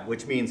in time,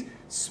 which means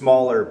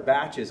smaller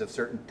batches of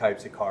certain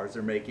types of cars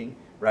they're making,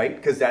 right?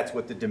 Because that's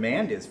what the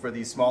demand is for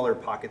these smaller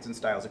pockets and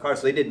styles of cars.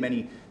 So they did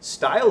many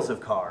styles of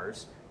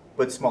cars,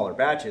 but smaller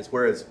batches,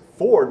 whereas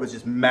Ford was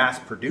just mass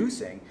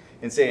producing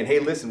and saying, hey,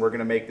 listen, we're going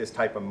to make this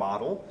type of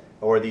model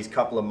or these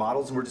couple of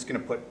models, and we're just going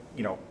to put,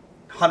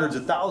 hundreds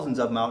of thousands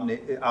of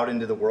them out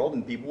into the world,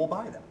 and people will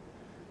buy them.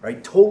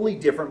 Right? Totally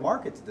different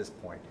markets at this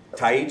point.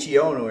 Taiichi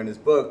Ono in his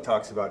book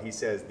talks about, he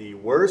says, the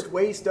worst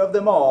waste of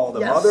them all,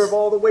 the mother of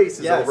all the waste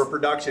is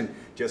overproduction.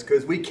 Just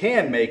because we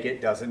can make it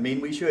doesn't mean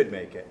we should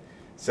make it.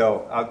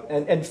 So,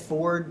 and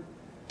Ford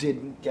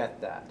didn't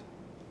get that.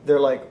 They're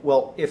like,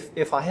 well,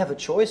 if I have a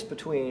choice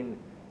between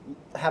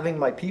having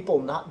my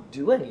people not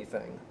do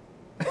anything,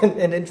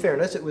 and in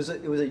fairness, it was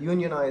a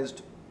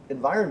unionized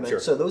environment,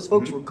 so those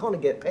folks were going to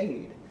get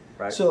paid.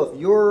 Right. So if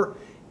you're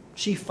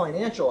chief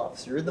financial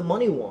officer, you're the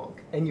money wonk,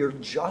 and you're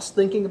just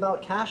thinking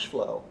about cash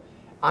flow,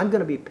 I'm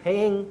going to be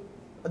paying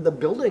the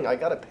building. I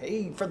got to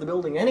pay for the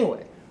building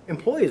anyway.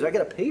 Employees, I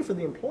got to pay for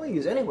the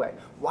employees anyway.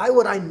 Why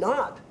would I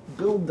not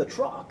build the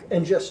truck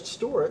and just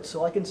store it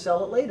so I can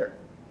sell it later?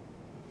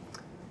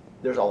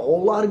 There's a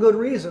whole lot of good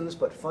reasons,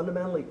 but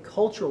fundamentally,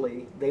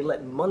 culturally, they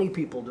let money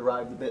people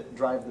drive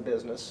the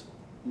business,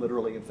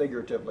 literally and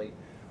figuratively,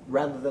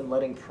 rather than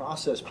letting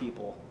process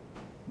people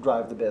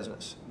drive the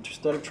business.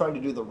 Instead of trying to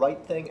do the right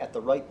thing at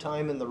the right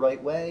time in the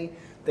right way,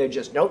 they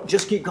just, nope,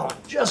 just keep going,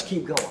 just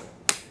keep going.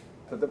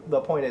 But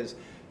the point is,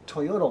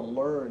 Toyota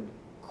learned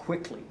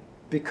quickly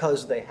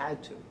because they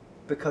had to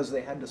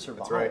survive.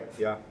 That's right,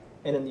 yeah.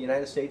 And in the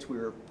United States, we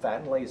were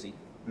fat and lazy,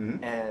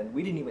 and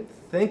we didn't even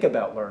think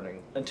about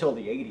learning until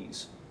the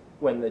 80s,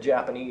 when the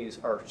Japanese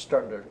are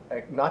starting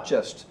to not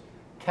just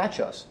catch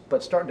us,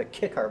 but starting to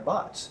kick our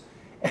butts.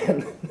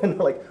 And then they're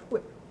like,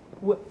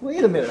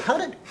 wait a minute,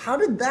 how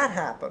did that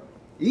happen?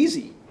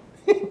 Easy.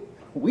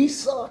 We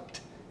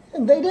sucked,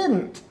 and they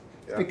didn't,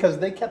 because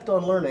they kept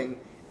on learning,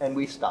 and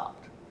we stopped.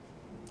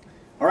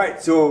 All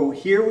right, so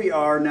here we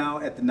are now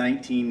at the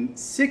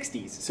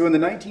 1960s. So in the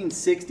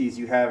 1960s,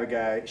 you have a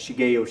guy,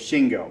 Shigeo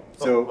Shingo.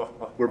 So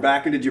we're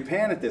back into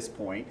Japan at this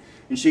point,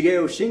 and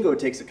Shigeo Shingo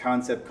takes a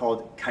concept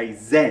called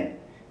Kaizen.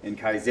 And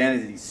Kaizen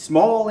is these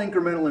small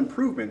incremental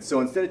improvements. So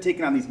instead of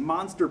taking on these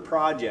monster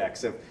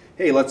projects of,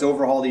 hey, let's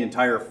overhaul the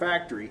entire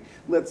factory,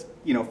 let's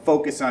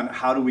focus on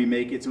how do we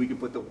make it so we can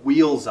put the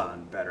wheels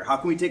on better. How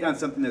can we take on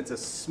something that's a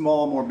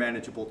small, more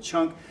manageable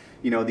chunk?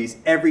 These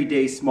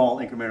everyday small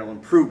incremental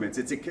improvements.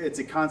 It's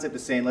a concept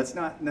of saying let's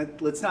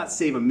not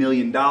save $1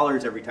 million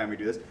every time we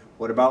do this.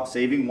 What about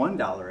saving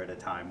 $1 at a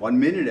time, 1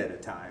 minute at a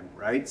time,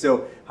 right?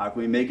 So how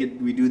can we make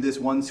it? We do this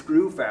one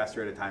screw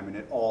faster at a time, and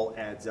it all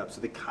adds up. So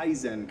the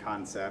Kaizen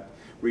concept,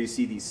 where you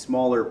see these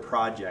smaller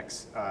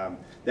projects,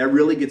 that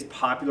really gets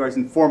popularized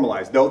and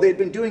formalized. Though they'd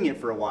been doing it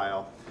for a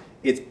while,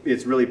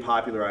 it's really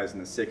popularized in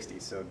the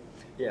 '60s. So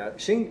yeah,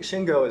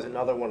 Shingo is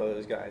another one of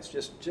those guys.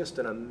 Just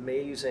an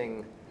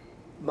amazing.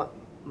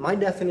 My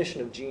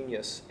definition of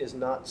genius is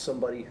not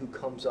somebody who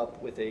comes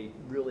up with a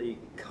really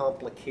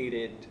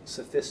complicated,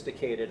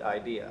 sophisticated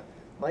idea.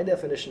 My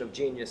definition of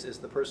genius is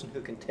the person who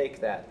can take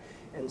that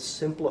and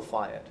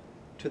simplify it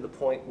to the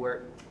point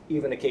where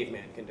even a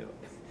caveman can do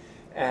it.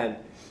 And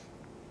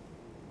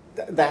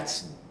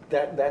that's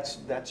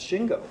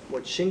Shingo.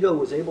 What Shingo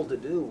was able to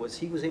do was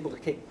he was able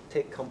to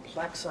take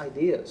complex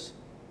ideas.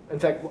 In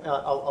fact,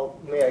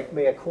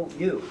 may I quote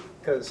you?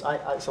 Because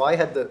I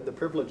had the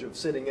privilege of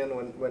sitting in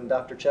when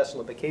Dr.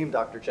 Chesla became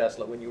Dr.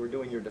 Chesla, when you were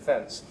doing your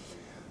defense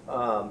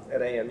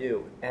at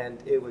AMU. And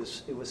it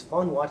was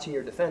fun watching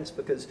your defense,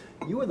 because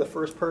you were the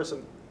first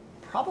person,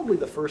 probably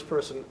the first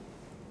person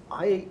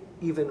I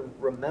even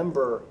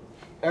remember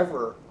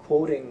ever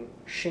quoting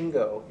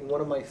Shingo in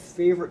one of my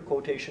favorite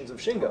quotations of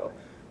Shingo,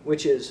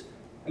 which is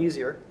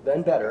easier,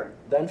 then better,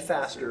 then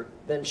faster,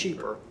 then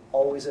cheaper,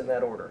 always in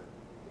that order.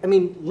 I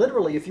mean,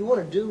 literally, if you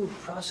want to do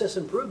process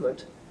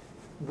improvement,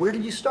 where do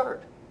you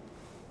start?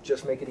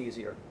 Just make it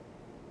easier.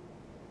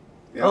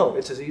 Yeah. Oh,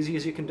 it's as easy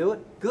as you can do it?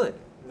 Good.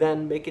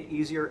 Then make it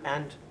easier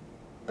and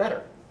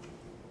better.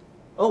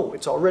 Oh,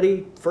 it's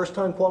already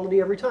first-time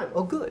quality every time.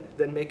 Oh, good.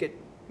 Then make it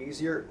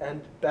easier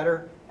and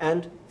better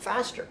and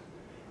faster.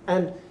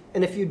 And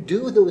if you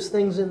do those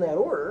things in that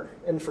order,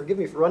 and forgive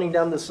me for running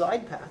down the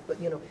side path, but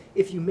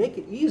if you make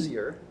it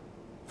easier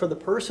for the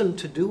person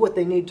to do what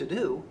they need to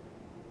do,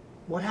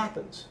 what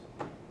happens?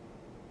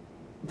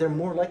 They're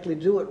more likely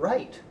to do it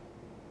right.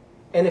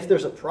 And if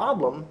there's a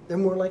problem, they're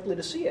more likely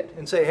to see it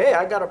and say, hey,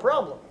 I got a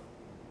problem.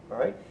 All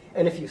right?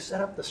 And if you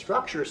set up the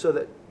structure so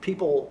that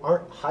people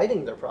aren't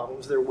hiding their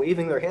problems, they're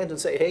waving their hands and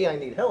say, hey, I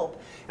need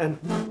help, and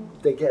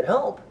they get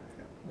help,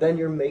 then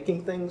you're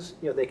making things,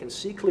 they can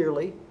see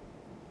clearly,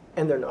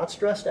 and they're not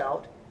stressed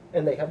out,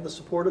 and they have the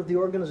support of the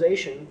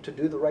organization to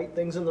do the right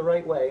things in the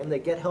right way, and they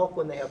get help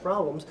when they have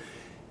problems.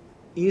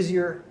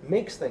 Easier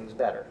makes things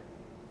better.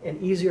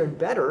 And easier and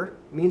better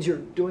means you're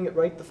doing it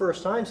right the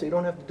first time, so you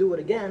don't have to do it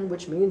again,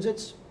 which means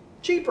it's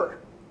cheaper.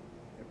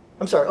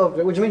 I'm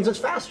sorry, which means it's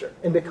faster.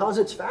 And because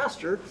it's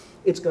faster,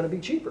 it's going to be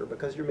cheaper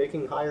because you're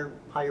making higher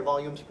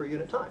volumes per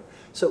unit time.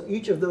 So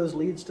each of those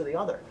leads to the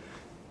other.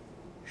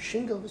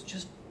 Shingo is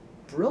just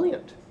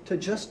brilliant to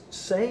just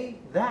say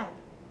that.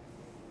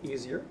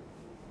 Easier,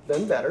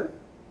 then better,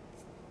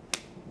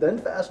 then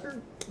faster,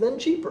 then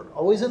cheaper.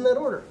 Always in that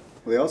order.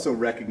 Well, they also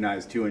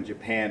recognize, too, in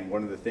Japan,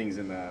 one of the things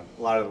in a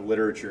lot of the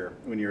literature,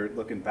 when you're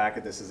looking back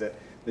at this, is that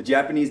the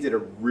Japanese did a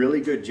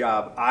really good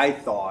job, I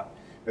thought,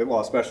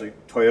 well, especially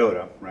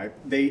Toyota, right?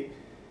 They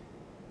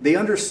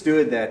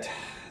understood that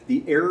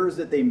the errors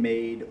that they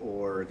made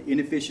or the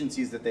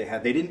inefficiencies that they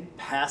had, they didn't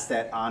pass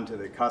that on to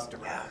the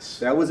customer. Yes.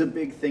 That was a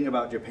big thing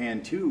about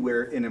Japan, too,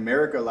 where in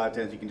America, a lot of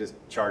times you can just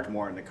charge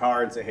more in the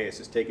car and say, hey, it's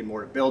just taking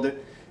more to build it.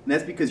 And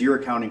that's because you're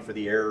accounting for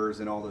the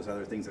errors and all those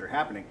other things that are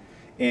happening.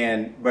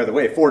 And by the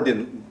way, Ford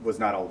was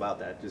not all about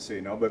that, just so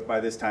you know, but by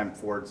this time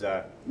Ford's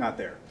not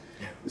there.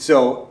 Yeah.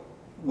 So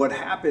what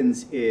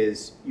happens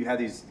is you have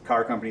these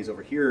car companies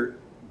over here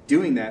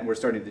doing that, and we're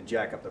starting to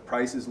jack up the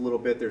prices a little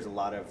bit. There's a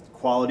lot of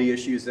quality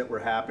issues that were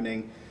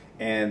happening,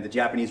 and the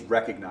Japanese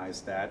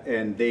recognized that.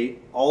 And they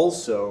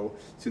also,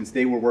 since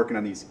they were working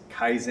on these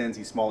kaizens,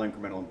 these small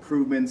incremental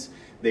improvements,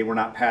 they were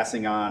not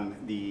passing on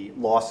the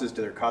losses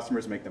to their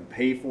customers, make them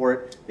pay for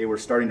it. They were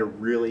starting to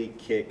really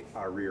kick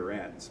our rear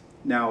ends.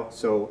 Now,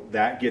 so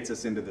that gets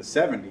us into the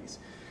 70s.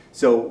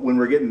 So when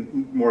we're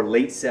getting more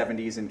late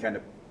 70s and kind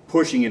of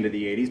pushing into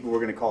the 80s, but we're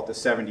going to call it the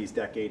 70s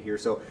decade here.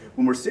 So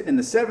when we're sitting in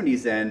the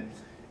 70s then,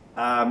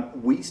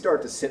 we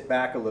start to sit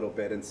back a little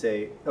bit and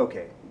say,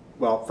 okay,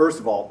 well, first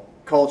of all,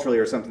 culturally,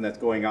 or something that's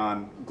going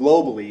on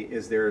globally,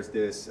 is there's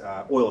this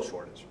oil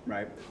shortage,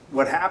 right?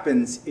 What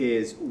happens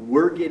is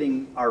we're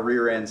getting our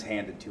rear ends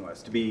handed to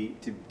us,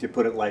 to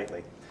put it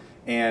lightly.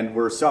 And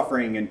we're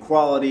suffering in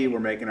quality. We're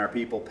making our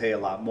people pay a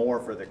lot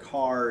more for the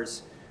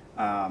cars.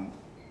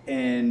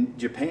 And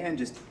Japan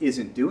just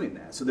isn't doing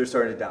that. So they're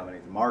starting to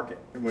dominate the market.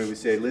 And when we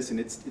say, listen,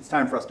 it's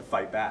time for us to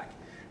fight back,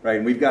 right?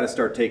 And we've got to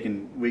start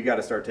taking this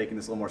a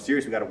little more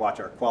serious. We've got to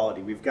watch our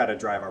quality. We've got to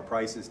drive our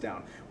prices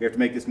down. We have to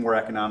make this more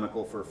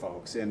economical for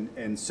folks.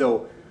 And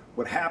so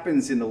what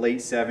happens in the late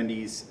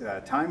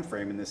 70s time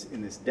frame in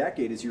this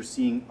decade is you're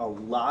seeing a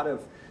lot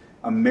of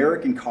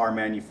American car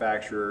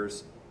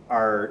manufacturers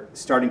are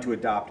starting to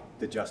adopt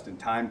the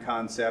just-in-time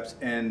concepts.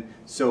 And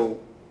so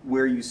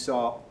where you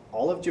saw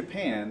all of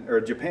Japan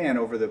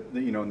over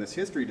in this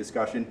history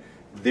discussion,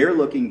 they're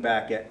looking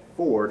back at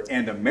Ford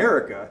and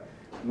America.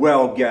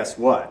 Well, guess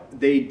what?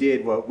 They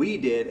did what we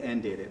did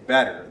and did it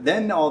better.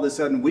 Then all of a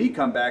sudden we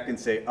come back and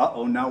say,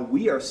 uh-oh, now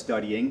we are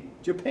studying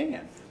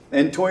Japan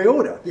and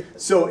Toyota. Yes.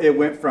 So it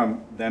went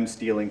from them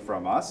stealing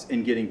from us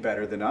and getting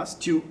better than us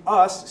to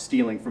us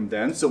stealing from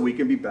them so we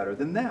can be better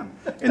than them.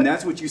 And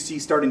that's what you see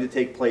starting to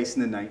take place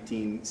in the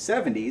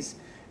 1970s,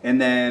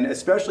 and then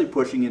especially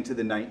pushing into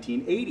the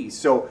 1980s.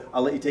 So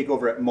I'll let you take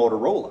over at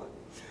Motorola.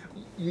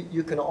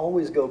 You can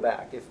always go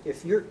back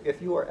if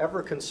you are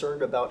ever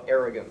concerned about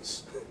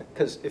arrogance,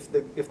 because if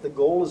the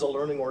goal is a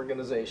learning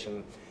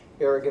organization,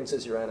 arrogance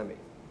is your enemy.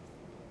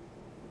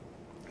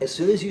 as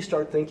soon as you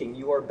start thinking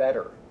you are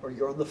better or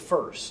you're the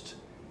first,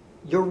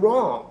 you're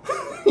wrong.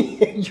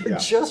 You're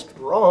just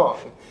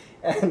wrong.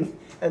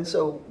 And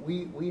so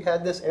we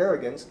had this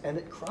arrogance, and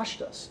it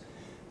crushed us.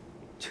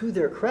 To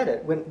their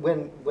credit,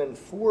 when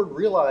Ford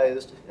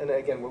realized, and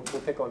again, we'll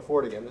pick on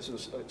Ford again, this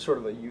is sort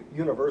of a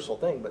universal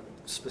thing, but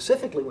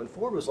specifically when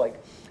Ford was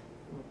like,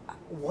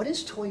 what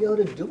is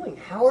Toyota doing?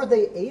 How are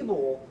they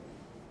able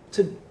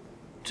to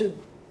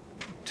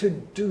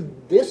do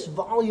this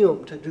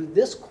volume, to do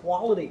this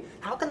quality?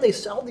 How can they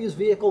sell these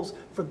vehicles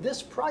for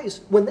this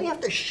price when they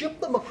have to ship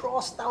them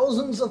across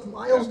thousands of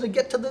miles to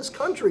get to this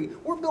country?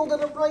 We're building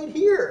them right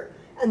here.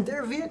 And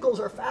their vehicles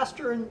are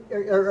faster, and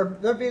or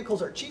their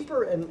vehicles are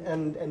cheaper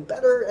and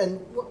better, and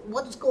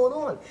what is going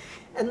on?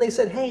 And they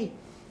said, hey,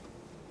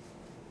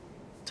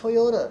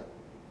 Toyota,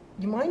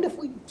 you mind if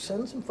we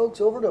send some folks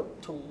over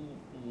to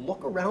look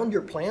around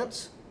your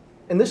plants?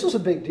 And this was a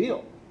big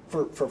deal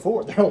for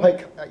Ford. They're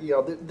like,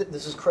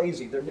 this is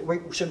crazy.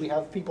 Should we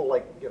have people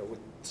like, with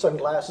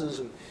sunglasses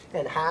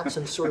and hats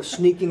and sort of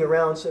sneaking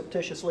around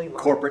surreptitiously?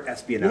 Corporate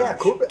espionage. Yeah,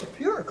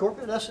 pure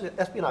corporate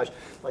espionage.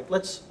 Like,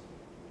 let's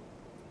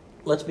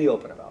be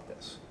open about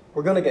this.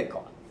 We're going to get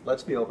caught.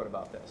 Let's be open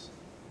about this.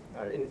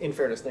 In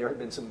fairness, there had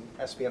been some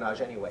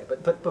espionage anyway.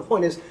 But the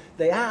point is,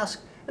 they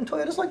ask, and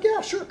Toyota's like,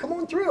 yeah, sure, come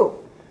on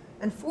through.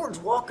 And Ford's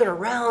walking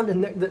around,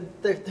 and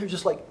they're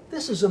just like,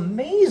 this is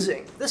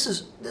amazing. This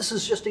is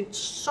just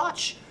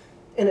such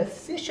an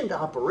efficient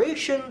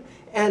operation,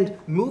 and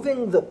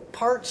moving the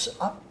parts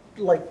up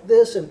like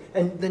this, and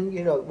then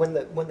when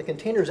the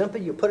container's empty,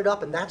 you put it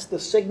up, and that's the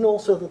signal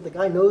so that the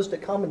guy knows to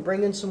come and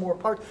bring in some more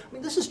parts. I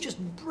mean, this is just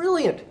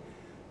brilliant.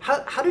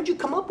 How did you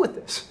come up with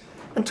this?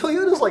 And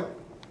Toyota's like,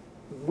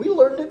 we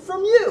learned it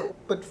from you.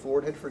 But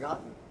Ford had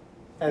forgotten.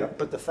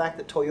 But the fact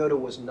that Toyota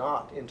was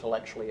not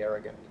intellectually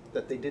arrogant,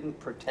 that they didn't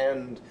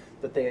pretend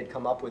that they had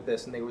come up with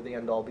this and they were the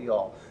end-all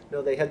be-all.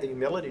 No, they had the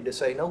humility to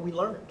say, no, we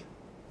learned.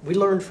 We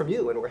learned from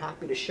you, and we're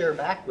happy to share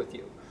back with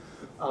you.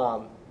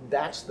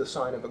 That's the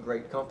sign of a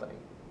great company.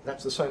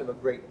 That's the sign of a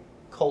great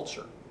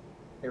culture.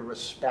 A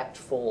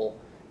respectful,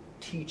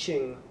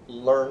 teaching,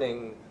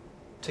 learning,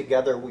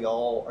 together we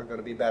all are going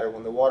to be better.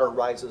 When the water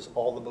rises,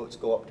 all the boats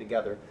go up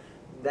together.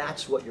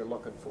 That's what you're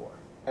looking for.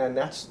 And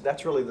that's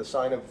really the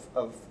sign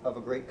of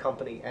a great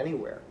company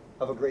anywhere,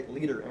 of a great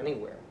leader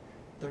anywhere.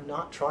 They're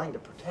not trying to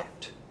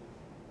protect.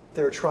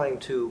 They're trying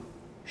to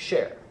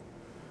share.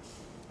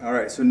 All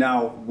right, so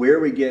now where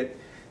we get,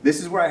 this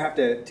is where I have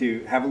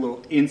to have a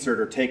little insert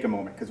or take a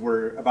moment, because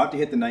we're about to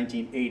hit the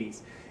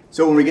 1980s.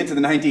 So when we get to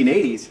the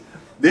 1980s,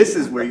 this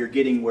is where you're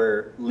getting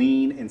where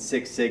Lean and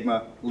Six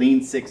Sigma,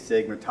 Lean Six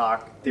Sigma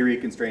talk, theory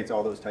of constraints,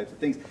 all those types of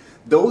things.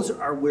 Those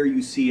are where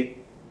you see it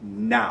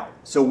now.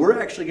 So we're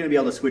actually going to be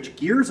able to switch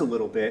gears a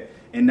little bit,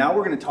 and now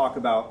we're going to talk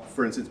about,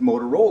 for instance,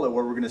 Motorola,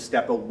 where we're going to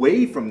step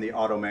away from the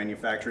auto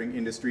manufacturing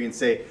industry and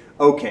say,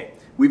 okay,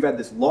 we've had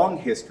this long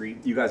history.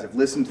 You guys have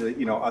listened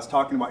to us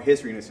talking about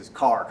history, and it's just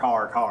car,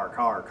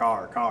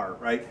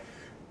 right?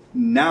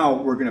 Now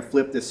we're going to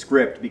flip this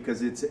script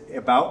because it's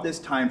about this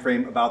time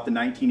frame, about the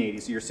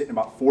 1980s. So you're sitting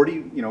about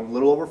 40, a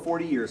little over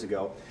 40 years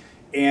ago.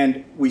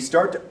 And we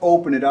start to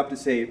open it up to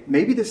say,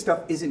 maybe this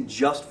stuff isn't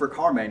just for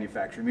car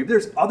manufacturing. Maybe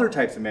there's other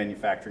types of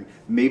manufacturing.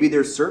 Maybe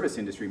there's service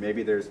industry.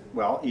 Maybe there's,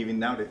 well, even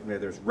now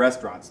there's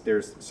restaurants,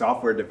 there's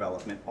software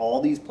development,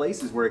 all these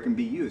places where it can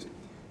be used.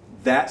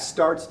 That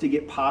starts to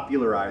get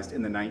popularized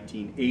in the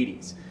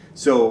 1980s.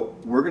 So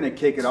we're going to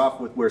kick it off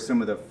with where some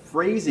of the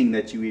phrasing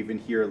that you even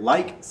hear,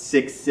 like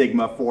Six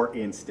Sigma, for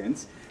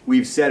instance,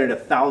 we've said it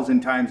 1,000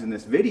 times in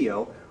this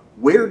video.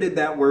 Where did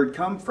that word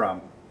come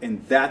from?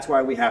 And that's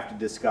why we have to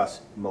discuss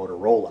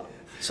Motorola.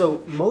 So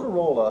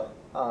Motorola,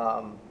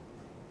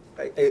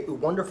 a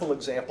wonderful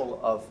example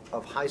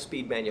of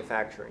high-speed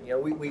manufacturing.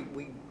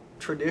 We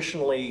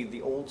traditionally,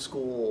 the old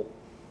school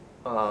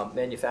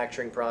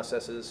manufacturing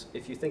processes,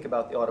 if you think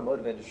about the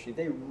automotive industry,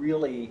 they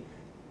really,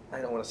 I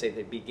don't want to say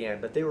they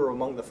began, but they were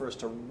among the first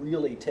to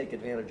really take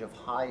advantage of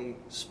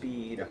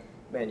high-speed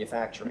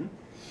manufacturing.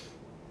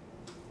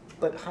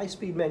 But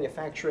high-speed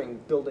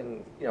manufacturing,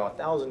 building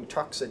 1,000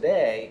 trucks a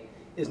day,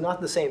 is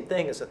not the same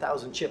thing as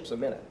 1,000 chips a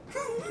minute.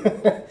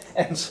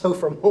 And so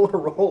for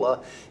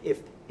Motorola,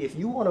 if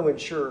you want to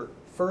ensure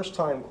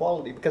first-time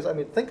quality, because I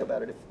mean, think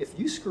about it, if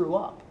you screw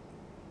up,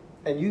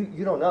 and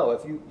you don't know,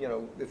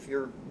 if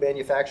you're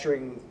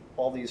manufacturing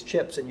all these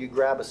chips and you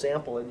grab a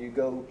sample and you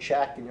go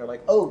check and you're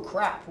like, oh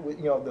crap,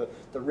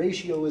 the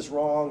ratio is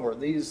wrong, or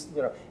these,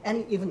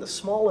 and even the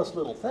smallest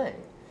little thing,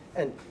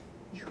 and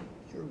you're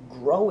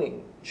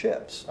growing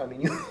chips. I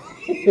mean,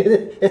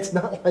 it's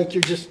not like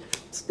you're just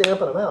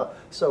stamping them out.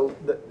 So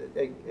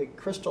a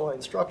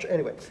crystalline structure,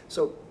 anyway,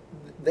 so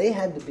they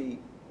had to be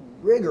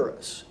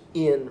rigorous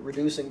in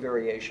reducing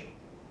variation.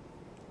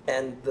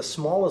 And the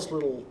smallest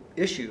little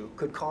issue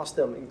could cost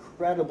them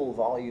incredible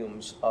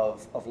volumes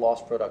of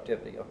lost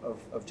productivity,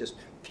 of just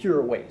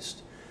pure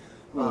waste.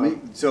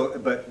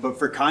 But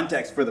for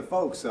context for the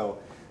folks, so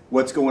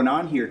what's going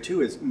on here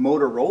too is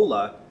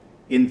Motorola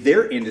in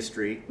their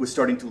industry was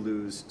starting to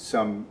lose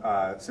some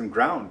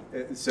ground.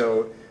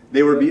 So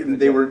they were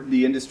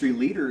the industry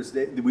leaders.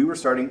 We were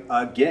starting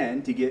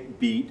again to get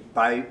beat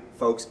by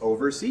folks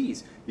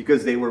overseas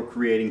because they were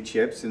creating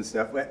chips and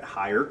stuff at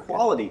higher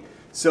quality.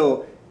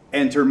 So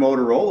enter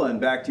Motorola,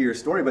 and back to your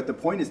story. But the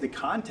point is, the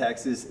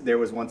context is there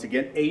was once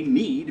again a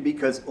need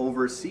because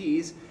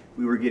overseas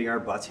we were getting our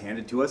butts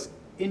handed to us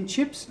in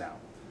chips now.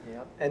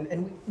 Yeah,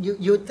 and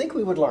you would think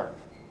we would learn.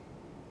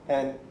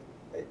 And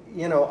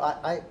you know,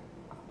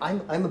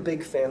 I'm a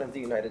big fan of the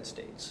United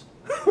States.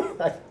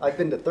 I've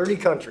been to 30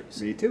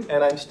 countries. Me too.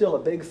 And I'm still a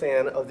big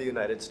fan of the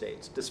United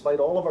States. Despite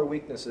all of our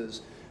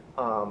weaknesses,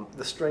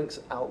 the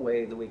strengths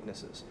outweigh the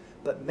weaknesses.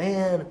 But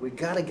man, we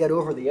got to get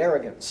over the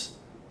arrogance.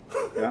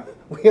 Yeah.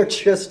 We are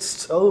just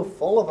so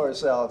full of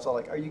ourselves. I'm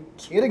like, are you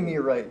kidding me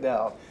right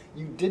now?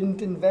 You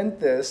didn't invent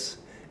this,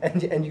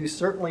 and you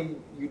certainly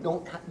you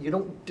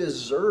don't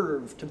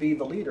deserve to be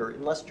the leader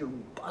unless you're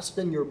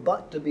busting your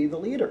butt to be the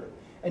leader.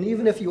 And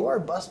even if you are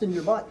busting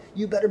your butt,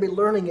 you better be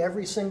learning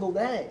every single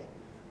day,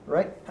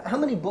 right? How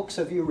many books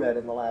have you read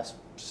in the last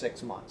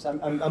 6 months?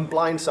 I'm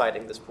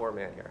blindsiding this poor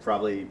man here.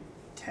 Probably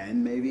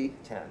 10, maybe.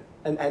 10.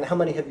 And how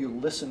many have you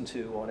listened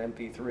to on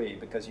MP3?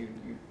 Because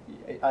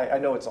I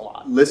know it's a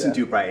lot. Listened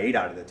to probably 8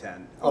 out of the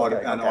 10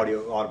 Okay, on okay.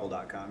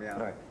 audible.com. Yeah.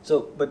 All right.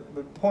 So, but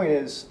the point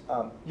is,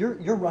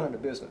 you're running a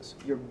business.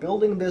 You're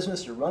building a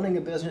business. You're running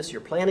a business.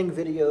 You're planning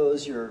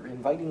videos. You're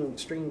inviting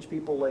strange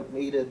people like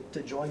me to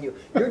join you.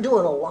 You're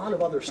doing a lot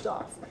of other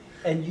stuff,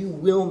 and you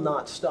will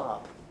not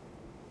stop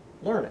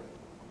learning.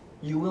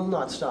 You will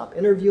not stop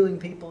interviewing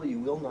people. You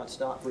will not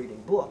stop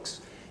reading books.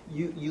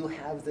 You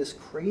have this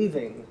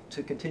craving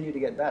to continue to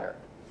get better.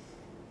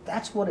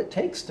 That's what it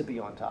takes to be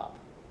on top,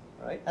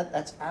 right?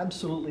 That's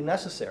absolutely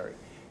necessary.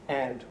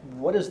 And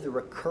what is the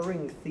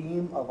recurring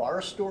theme of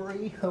our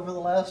story over the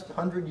last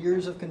 100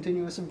 years of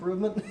continuous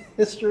improvement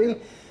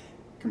history?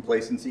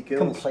 Complacency kills.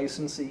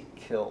 Complacency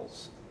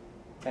kills.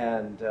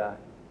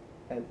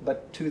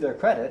 But to their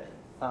credit,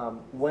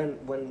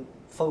 when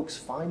folks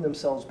find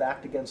themselves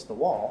backed against the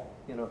wall,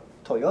 you know,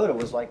 Toyota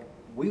was like,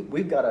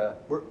 we're gonna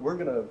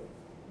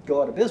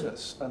go out of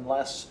business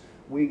unless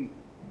we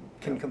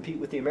can compete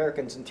with the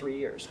Americans in 3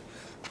 years.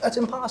 That's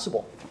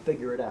impossible.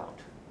 Figure it out.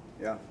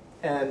 Yeah.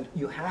 And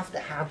you have to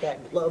have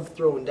that glove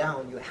thrown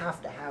down. You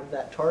have to have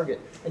that target.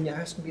 And there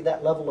has to be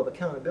that level of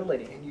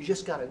accountability. And you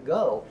just got to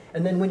go.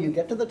 And then when you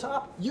get to the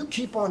top, you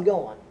keep on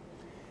going.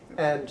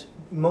 And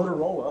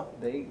Motorola,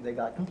 they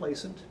got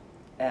complacent.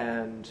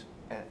 And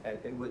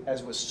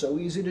as was so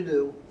easy to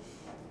do.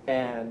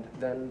 And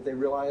then they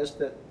realized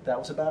that that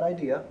was a bad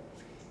idea.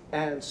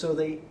 And so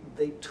they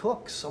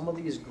took some of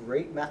these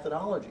great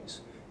methodologies.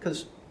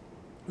 Because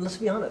let's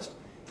be honest,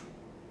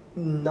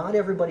 not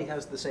everybody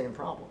has the same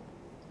problem.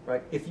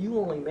 Right? If you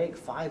only make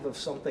 5 of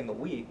something a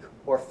week,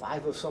 or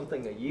 5 of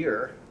something a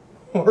year,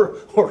 or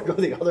go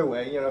the other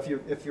way, you know, if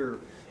you're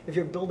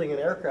building an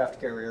aircraft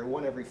carrier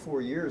 1 every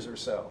 4 years or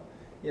so,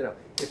 you know,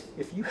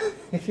 if you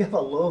have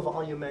a low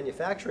volume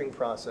manufacturing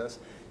process,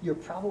 you're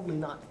probably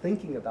not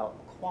thinking about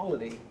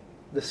quality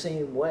the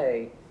same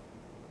way,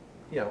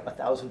 you know,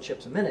 1,000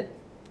 chips a minute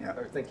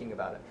are thinking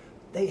about it.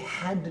 They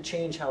had to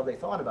change how they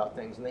thought about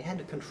things, and they had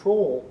to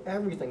control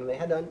everything. They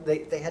had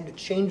to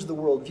change the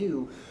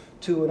worldview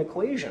to an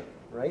equation,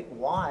 right?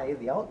 Y,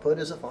 the output,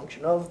 is a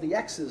function of the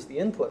x's, the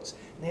inputs.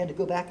 And they had to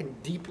go back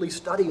and deeply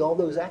study all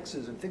those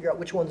x's and figure out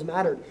which ones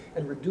mattered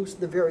and reduce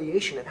the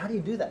variation. And how do you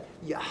do that?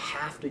 You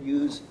have to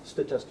use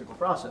statistical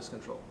process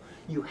control.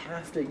 You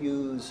have to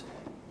use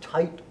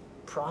tight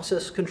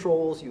process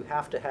controls. You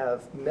have to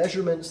have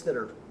measurements that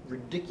are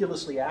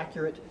ridiculously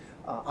accurate,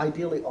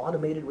 ideally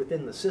automated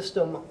within the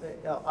system,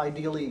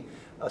 ideally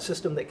a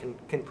system that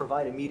can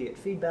provide immediate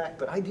feedback.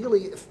 But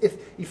ideally, if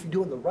you're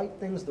doing the right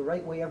things the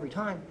right way every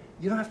time,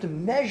 you don't have to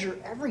measure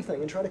everything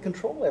and try to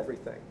control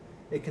everything.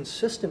 A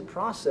consistent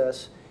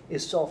process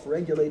is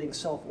self-regulating,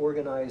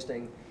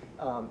 self-organizing.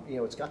 You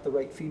know, it's got the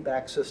right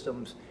feedback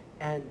systems,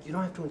 and you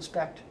don't have to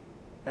inspect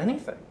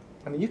anything.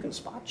 I mean, you can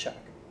spot check,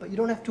 but you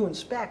don't have to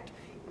inspect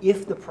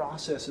if the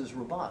process is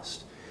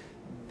robust.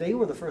 They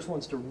were the first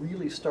ones to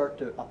really start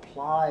to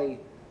apply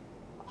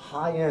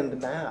high-end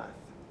math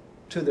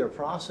to their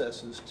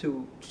processes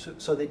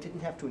so they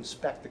didn't have to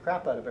inspect the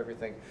crap out of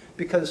everything.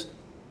 Because,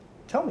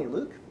 tell me,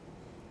 Luke,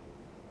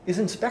 is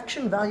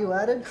inspection value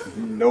added?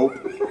 Nope.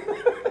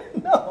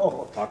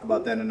 No. Talk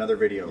about that in another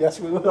video. Yes,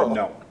 we will. But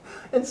no.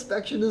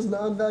 Inspection is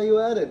non-value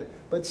added,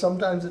 but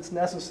sometimes it's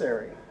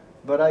necessary.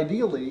 But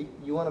ideally,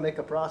 you want to make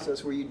a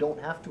process where you don't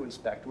have to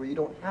inspect, where you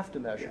don't have to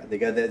measure. Yeah, they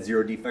got that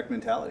zero defect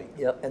mentality.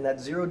 Yep, and that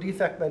zero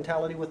defect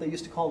mentality, what they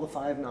used to call the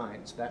 5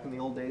 nines. Back in the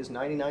old days,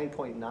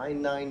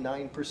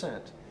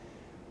 99.999%.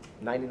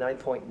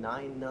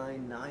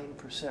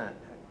 99.999%.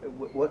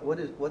 What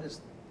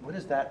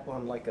is that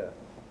on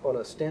on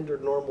a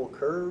standard normal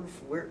curve?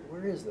 Where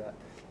is that?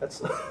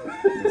 That's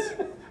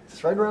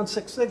it's right around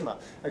 6 sigma.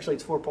 Actually,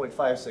 it's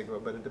 4.5 sigma,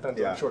 but it depends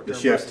on short-term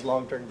versus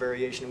long-term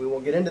variation. We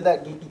won't get into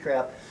that geeky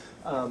crap.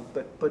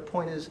 But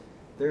point is,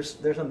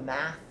 there's a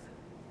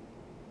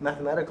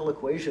mathematical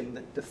equation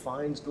that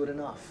defines good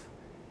enough.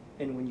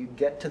 And when you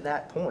get to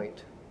that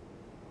point,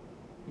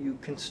 you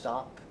can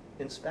stop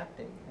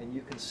inspecting and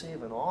you can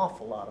save an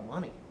awful lot of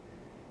money.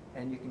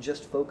 And you can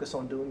just focus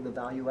on doing the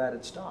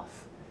value-added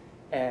stuff.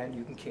 And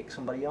you can kick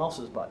somebody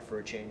else's butt for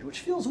a change, which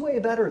feels way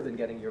better than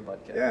getting your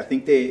butt kicked. Yeah, I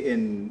think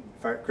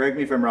correct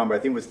me if I'm wrong, but I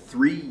think it was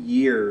 3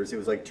 years, it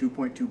was like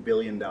 $2.2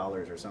 billion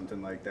or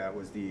something like that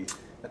was the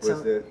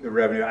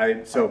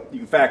revenue. So you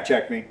can fact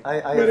check me.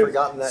 I had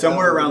forgotten that.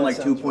 Somewhere around like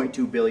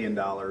 $2.2 billion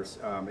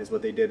is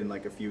what they did in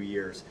like a few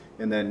years.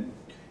 And then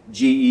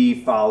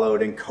GE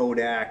followed, and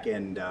Kodak,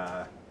 and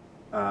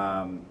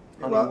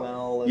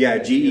Honeywell.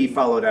 GE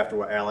followed after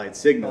what Allied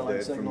Signal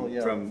did Signal,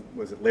 from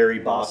was it Larry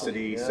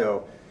Bossidy? Yeah.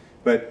 So,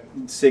 but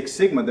Six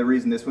Sigma, the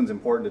reason this one's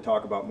important to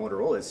talk about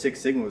Motorola is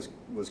Six Sigma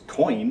was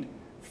coined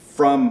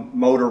from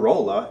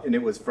Motorola, and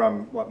it was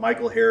from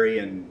Michael Harry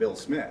and Bill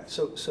Smith.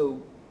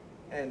 So,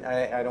 and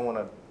I don't want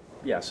to,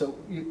 yeah. So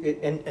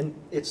and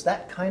it's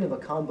that kind of a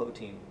combo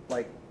team.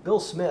 Like Bill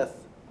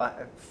Smith,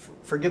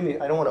 forgive me,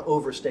 I don't want to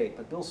overstate,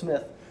 but Bill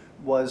Smith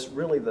was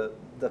really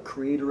the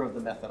creator of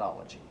the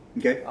methodology.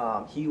 Okay.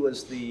 He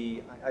was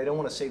I don't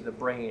want to say the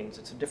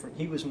brains,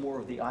 he was more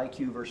of the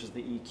IQ versus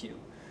the EQ.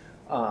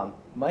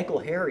 Michael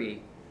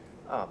Harry,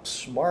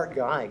 smart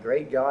guy,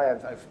 great guy.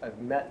 I've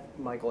met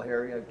Michael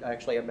Harry. I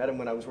met him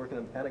when I was working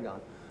at the Pentagon.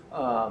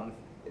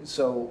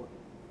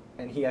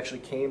 And he actually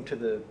came to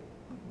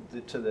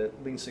the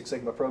Lean Six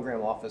Sigma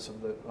program office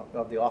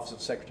of the Office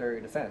of Secretary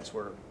of Defense,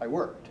 where I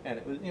worked, and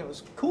it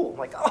was cool. I'm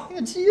like, oh,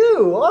 it's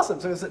you, awesome.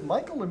 So is it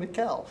Michael or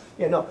Mikkel?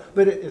 Yeah, no,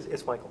 but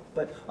it's Michael.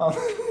 But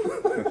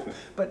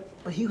but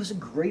he was a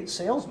great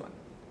salesman.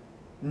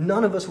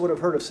 None of us would have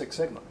heard of Six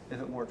Sigma if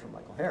it weren't for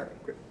Michael Harry.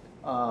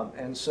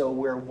 And so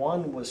where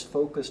one was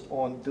focused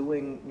on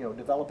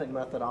developing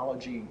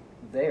methodology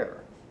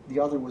there, the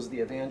other was the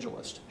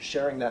evangelist,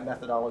 sharing that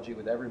methodology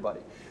with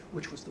everybody,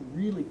 which was the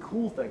really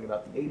cool thing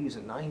about the 80s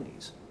and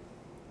 90s,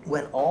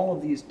 when all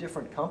of these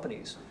different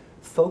companies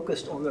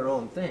focused on their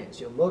own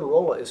things.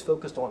 Motorola is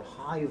focused on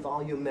high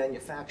volume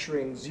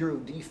manufacturing, 0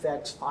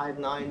 defects, 5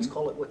 nines,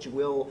 call it what you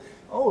will.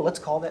 Oh, let's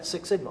call that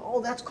Six Sigma. Oh,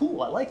 that's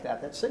cool, I like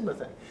that Sigma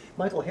thing.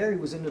 Michael Harry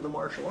was into the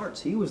martial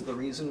arts. He was the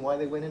reason why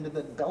they went into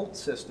the belt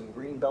system,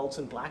 green belts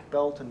and black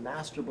belt and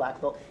master black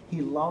belt.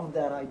 He loved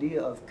that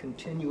idea of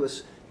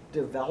continuous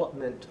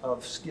development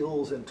of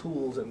skills and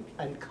tools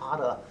and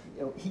kata.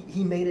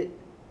 He made it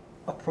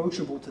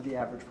approachable to the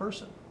average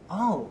person.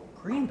 Oh,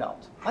 green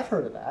belt, I've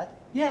heard of that.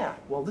 Yeah,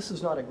 well, this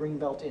is not a green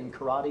belt in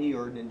karate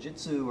or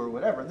ninjutsu or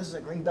whatever. This is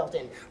a green belt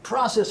in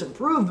process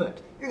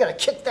improvement. You're gonna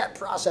kick that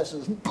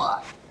process's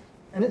butt.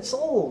 And it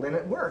sold, and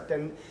it worked,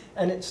 and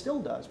it still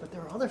does. But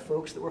there are other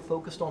folks that were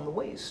focused on the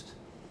waste.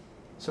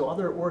 So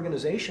other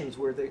organizations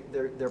where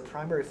their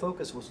primary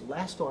focus was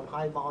less on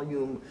high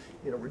volume,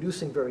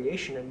 reducing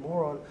variation, and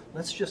more on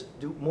let's just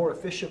more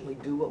efficiently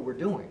do what we're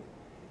doing.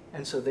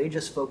 And so they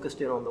just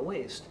focused in on the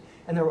waste.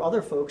 And there were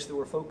other folks that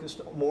were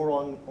focused more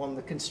on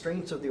the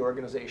constraints of the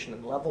organization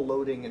and level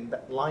loading and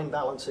line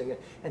balancing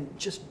and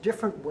just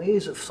different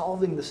ways of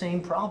solving the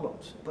same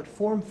problems. But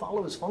form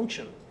follows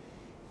function.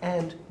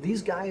 And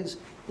these guys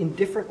in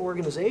different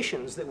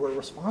organizations that were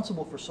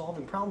responsible for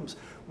solving problems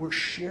were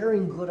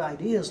sharing good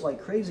ideas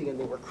like crazy, and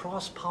they were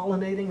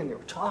cross-pollinating, and they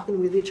were talking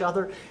with each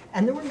other,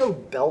 and there were no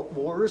belt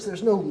wars.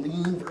 There's no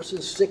Lean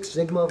versus Six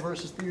Sigma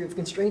versus theory of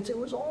constraints. It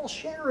was all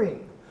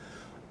sharing.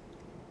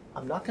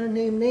 I'm not going to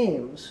name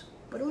names,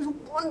 but it was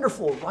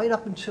wonderful right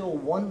up until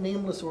one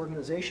nameless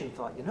organization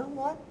thought, you know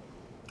what?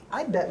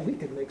 I bet we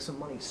could make some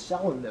money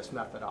selling this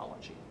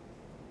methodology.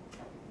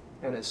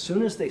 And as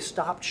soon as they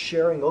stopped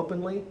sharing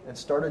openly and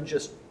started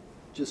just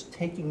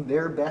taking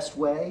their best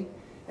way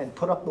and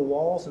put up the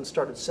walls and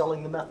started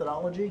selling the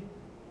methodology,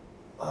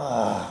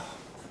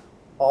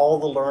 all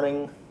the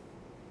learning,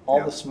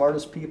 all the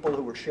smartest people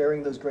who were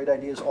sharing those great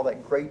ideas, all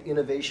that great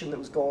innovation that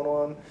was going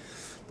on,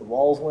 the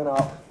walls went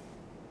up,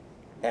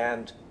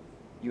 and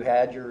you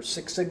had your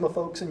Six Sigma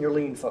folks and your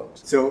Lean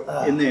folks. So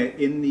in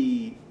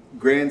the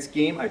grand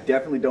scheme, I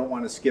definitely don't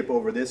want to skip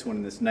over this one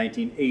in this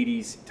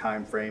 1980s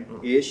time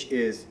frame-ish,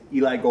 is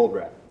Eli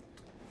Goldratt.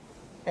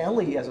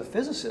 Ellie, as a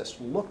physicist,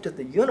 looked at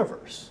the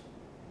universe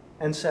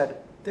and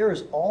said, there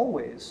is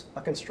always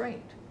a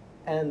constraint.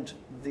 And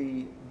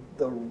the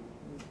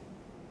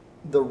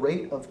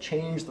rate of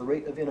change, the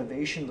rate of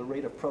innovation, the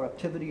rate of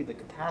productivity, the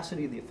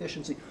capacity, the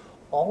efficiency,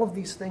 all of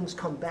these things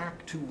come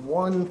back to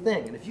one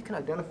thing. And if you can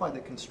identify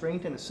the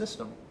constraint in a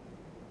system,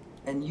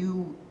 and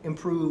you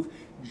improve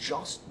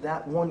just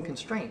that one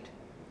constraint,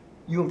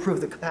 you improve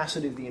the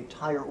capacity of the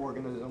entire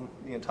organism,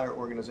 the entire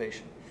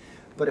organization.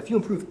 But if you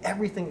improve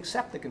everything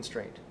except the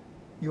constraint,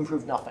 you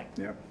improve nothing.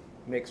 Yeah.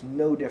 It makes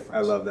no difference.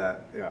 I love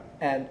that, yeah.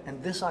 And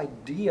this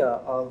idea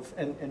of,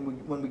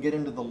 when we get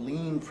into the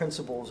Lean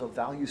principles of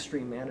value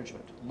stream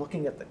management,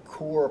 looking at the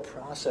core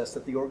process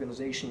that the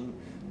organization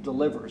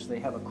delivers. They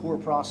have a core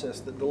process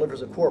that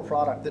delivers a core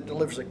product, that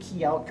delivers a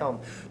key outcome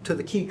to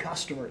the key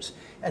customers.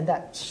 And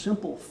that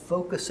simple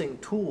focusing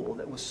tool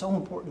that was so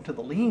important to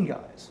the Lean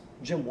guys.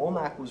 Jim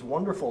Womack was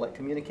wonderful at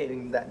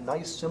communicating that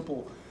nice,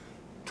 simple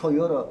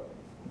Toyota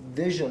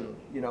vision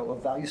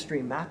of value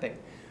stream mapping.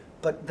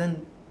 But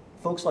then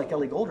folks like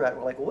Ellie Goldratt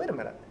were like, well, wait a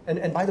minute.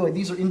 And by the way,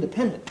 these are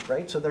independent,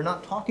 right? So they're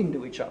not talking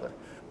to each other.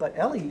 But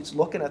Ellie's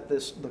looking at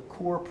the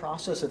core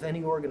process of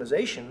any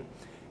organization,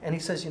 and he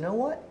says, you know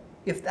what?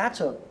 If that's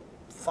a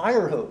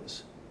fire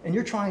hose, and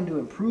you're trying to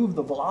improve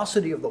the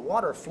velocity of the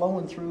water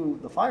flowing through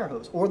the fire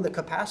hose, or the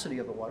capacity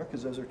of the water,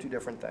 because those are two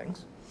different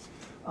things,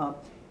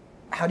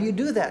 how do you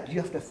do that?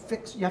 You have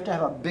to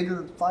have a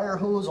bigger fire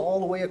hose all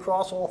the way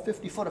across all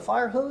 50 foot of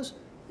fire hose?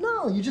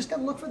 No, you just got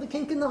to look for the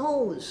kink in the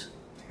hose.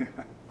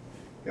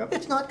 Yep.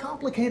 It's not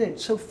complicated,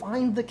 so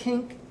find the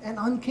kink and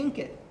unkink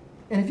it.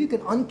 And if you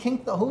can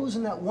unkink the hose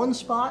in that one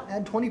spot,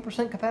 add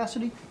 20%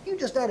 capacity, you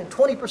just added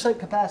 20%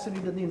 capacity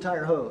to the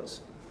entire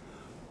hose.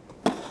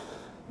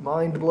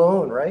 Mind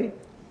blown, right?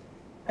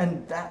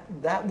 And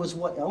that was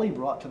what Ellie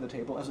brought to the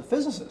table as a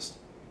physicist.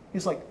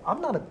 He's like,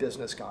 I'm not a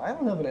business guy, I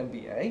don't have an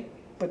MBA,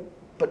 but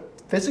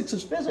physics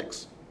is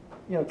physics.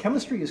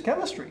 Chemistry is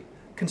chemistry.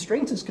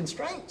 Constraints is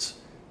constraints.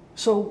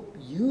 So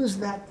use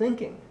that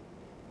thinking.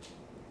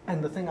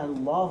 And the thing I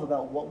love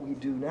about what we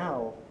do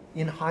now,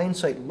 in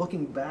hindsight,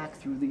 looking back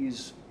through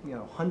these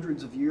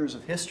hundreds of years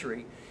of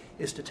history,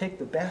 is to take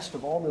the best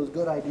of all those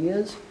good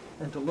ideas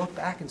and to look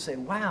back and say,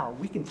 wow,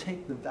 we can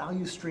take the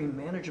value stream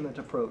management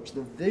approach,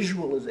 the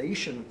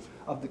visualization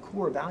of the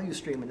core value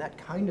stream and that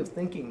kind of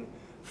thinking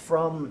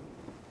from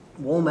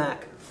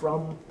Womack,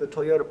 from the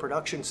Toyota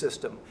production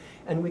system,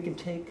 and we can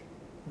take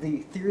the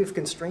theory of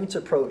constraints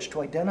approach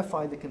to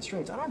identify the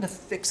constraints. I don't have to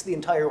fix the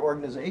entire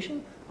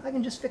organization. I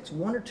can just fix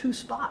one or two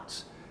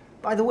spots.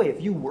 By the way,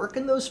 if you work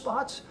in those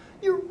spots,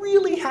 you're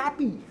really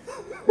happy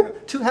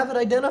to have it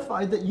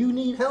identified that you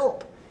need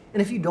help.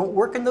 And if you don't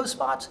work in those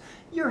spots,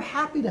 you're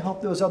happy to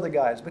help those other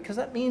guys because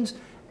that means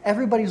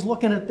everybody's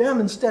looking at them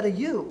instead of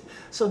you.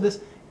 So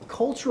this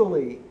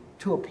culturally,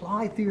 to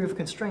apply theory of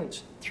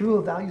constraints through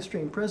a value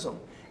stream prism,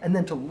 and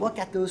then to look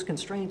at those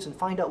constraints and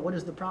find out what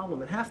is the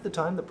problem. And half the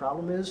time the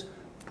problem is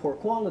poor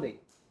quality,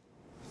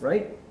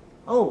 right?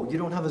 Oh, you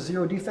don't have a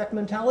zero defect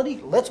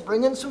mentality? Let's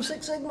bring in some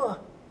Six Sigma.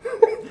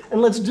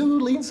 And let's do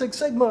Lean Six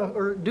Sigma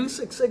or do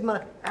Six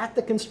Sigma at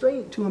the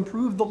constraint to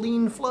improve the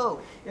lean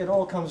flow. It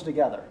all comes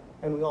together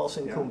and we all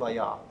sing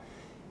Kumbaya.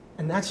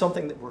 And that's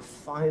something that we're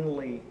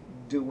finally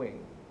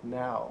doing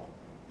now.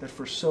 That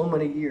for so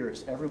many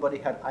years, everybody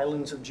had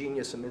islands of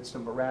genius amidst a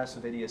morass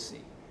of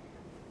idiocy.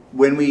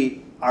 When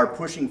we are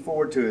pushing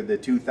forward to the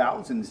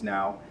 2000s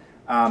now,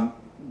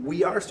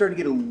 we are starting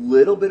to get a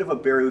little bit of a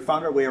barrier. We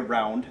found our way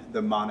around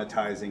the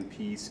monetizing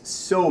piece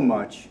so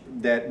much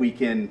that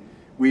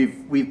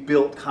we've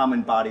built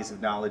common bodies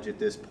of knowledge at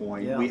this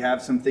point. Yeah. We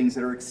have some things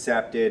that are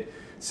accepted,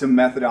 some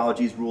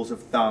methodologies, rules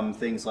of thumb,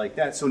 things like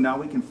that. So now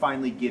we can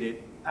finally get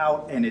it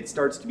out and it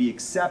starts to be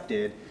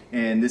accepted.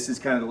 And this is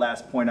kind of the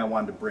last point I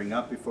wanted to bring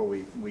up before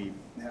we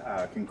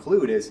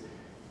conclude is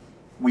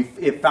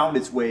it found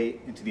its way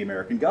into the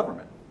American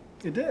government.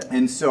 It did.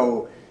 And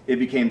so it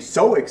became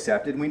so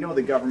accepted. We know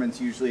the government's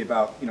usually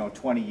about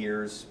 20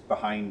 years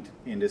behind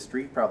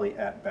industry, probably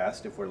at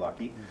best if we're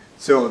lucky.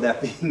 So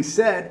that being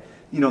said,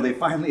 they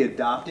finally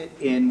adopted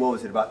in, what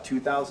was it, about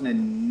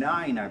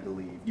 2009, I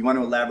believe. You want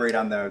to elaborate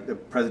on the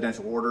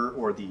presidential order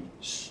or the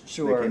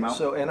Sure. that came out?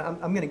 So, and I'm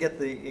going to get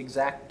the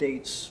exact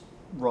dates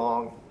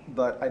wrong,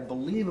 but I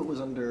believe it was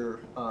under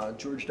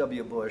George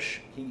W. Bush.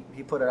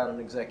 He put out an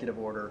executive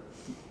order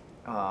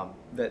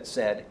that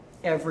said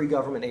every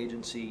government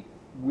agency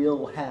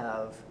will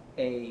have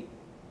a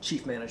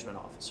chief management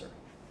officer,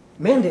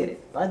 mandated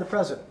by the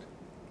president.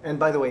 And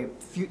by the way,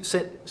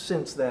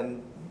 since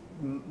then,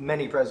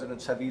 many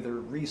presidents have either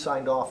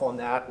re-signed off on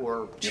that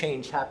or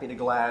changed happy to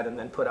glad and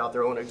then put out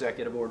their own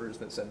executive orders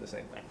that said the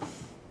same thing.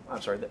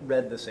 I'm sorry, that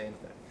read the same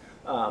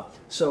thing.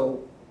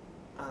 So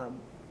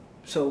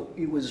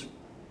it was,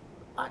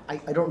 I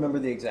don't remember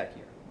the exact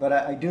year, but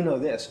I do know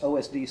this.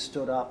 OSD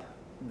stood up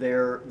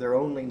their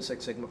own Lean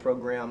Six Sigma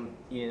program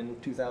in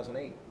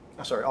 2008.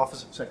 I'm sorry,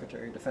 Office of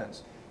Secretary of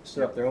Defense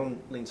stood up their own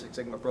Lean Six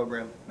Sigma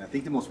program. I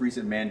think the most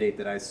recent mandate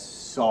that I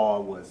saw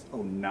was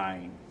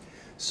 2009.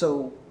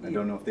 So I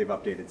don't know if they've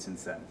updated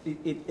since then.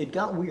 It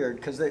got weird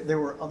because there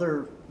were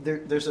other,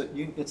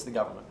 it's the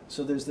government.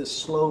 So there's this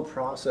slow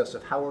process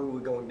of how are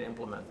we going to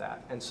implement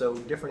that. And so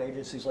different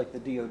agencies like the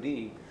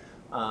DoD,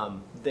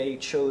 they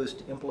chose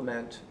to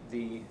implement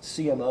the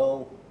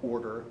CMO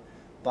order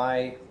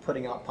by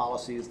putting out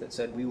policies that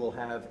said we will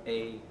have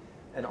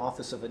an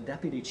office of a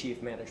deputy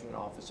chief management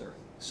officer.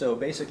 So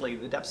basically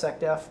the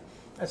DepSecDef,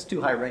 that's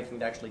too high ranking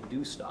to actually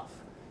do stuff.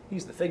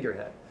 He's the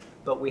figurehead.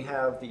 But we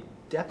have the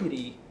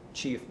deputy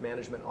chief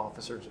management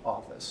officer's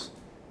office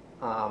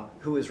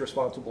who is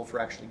responsible for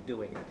actually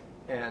doing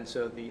it. And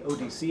so the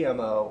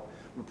ODCMO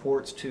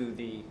reports to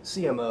the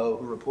CMO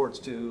who reports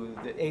to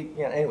the,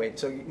 anyway,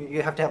 so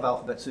you have to have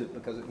alphabet soup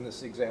because in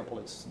this example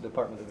it's the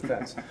Department of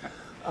Defense.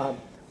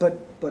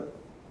 But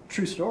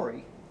true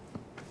story,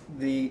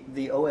 the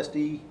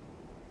OSD,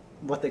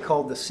 what they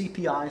called the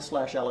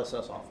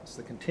CPI/LSS office,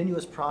 the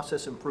Continuous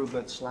Process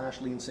Improvement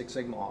 / Lean Six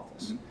Sigma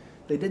office. Mm-hmm.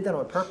 They did that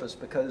on purpose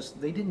because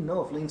they didn't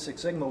know if Lean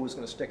Six Sigma was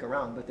going to stick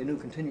around, but they knew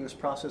continuous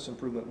process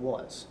improvement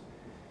was.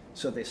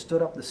 So they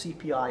stood up the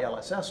CPI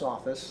LSS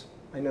office.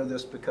 I know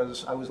this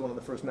because I was one of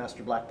the first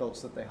master black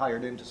belts that they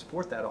hired in to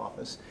support that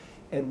office.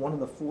 And one of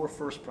the 4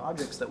 first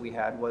projects that we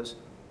had was,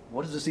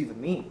 what does this even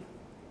mean?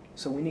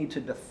 So we need to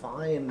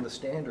define the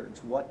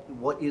standards.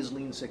 What is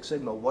Lean Six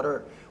Sigma? What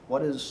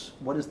is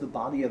the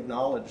body of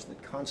knowledge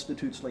that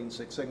constitutes Lean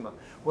Six Sigma?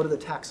 What are the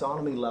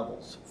taxonomy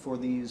levels for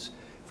these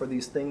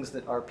things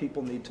that our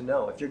people need to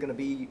know? If you're going to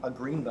be a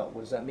green belt,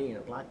 what does that mean? A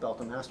black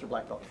belt, a master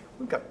black belt?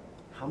 We've got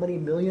how many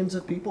millions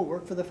of people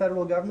work for the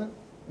federal government?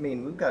 I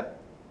mean, we've got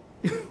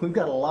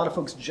a lot of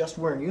folks just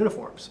wearing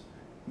uniforms.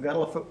 We've got a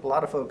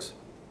lot of folks,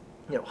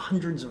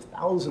 hundreds of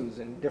thousands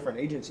in different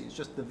agencies.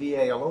 Just the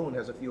VA alone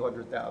has a few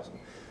 100,000.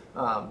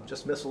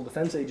 Just Missile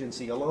Defense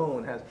Agency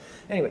alone has.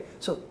 Anyway,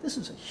 so this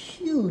is a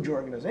huge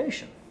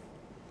organization.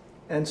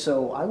 And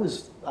so I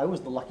was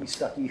the lucky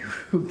stucky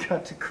who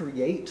got to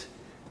create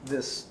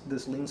this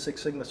Lean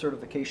Six Sigma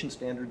certification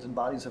standards and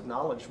bodies of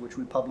knowledge, which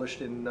we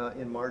published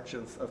in March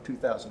of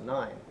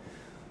 2009.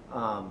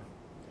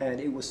 And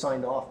it was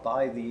signed off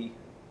by the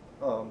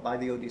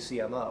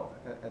ODCMO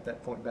at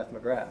that point, Beth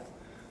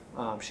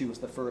McGrath. She was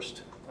the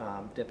first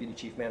Deputy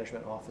Chief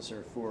Management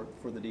Officer for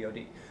the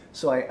DoD.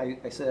 So I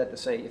say that to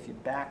say, if you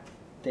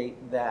backdate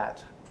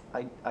that,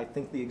 I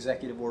think the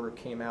executive order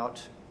came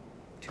out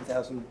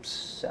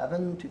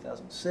 2007,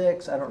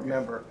 2006, I don't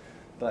remember,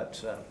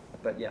 but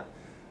yeah.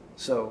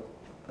 So,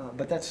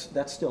 but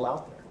that's still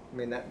out there. I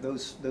mean,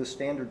 those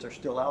standards are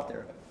still out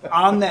there.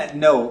 On that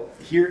note,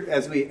 here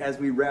as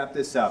we wrap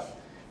this up,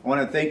 I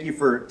want to thank you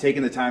for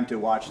taking the time to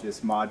watch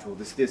this module,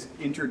 this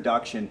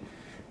introduction.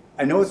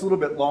 I know it's a little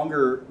bit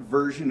longer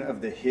version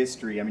of the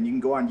history. I mean, you can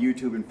go on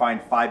YouTube and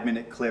find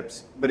 5-minute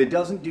clips, but it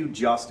doesn't do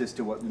justice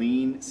to what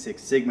Lean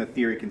Six Sigma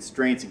theory,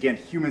 constraints, again,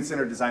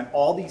 human-centered design,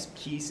 all these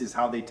pieces,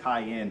 how they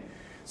tie in.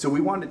 So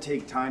we wanted to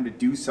take time to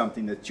do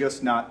something that's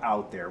just not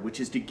out there, which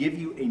is to give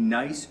you a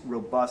nice,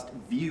 robust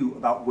view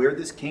about where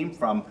this came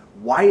from,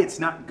 why it's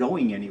not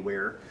going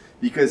anywhere,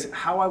 because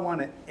how I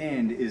want to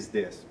end is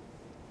this.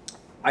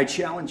 I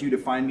challenge you to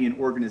find me an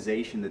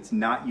organization that's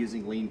not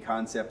using lean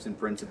concepts and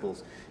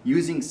principles,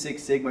 using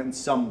Six Sigma in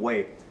some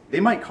way. They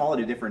might call it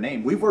a different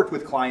name. We've worked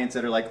with clients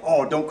that are like,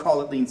 oh, don't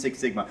call it Lean Six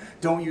Sigma.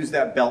 Don't use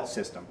that belt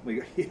system. We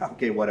go, yeah,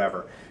 okay,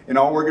 whatever. And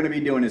all we're going to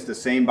be doing is the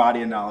same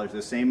body of knowledge,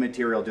 the same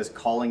material, just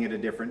calling it a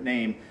different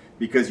name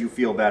because you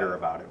feel better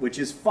about it, which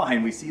is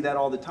fine. We see that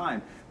all the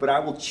time. But I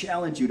will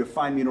challenge you to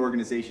find me an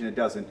organization that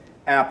doesn't.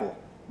 Apple,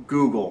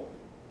 Google,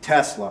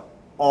 Tesla,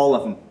 all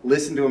of them.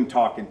 Listen to him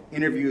talking.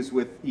 Interviews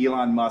with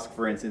Elon Musk,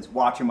 for instance.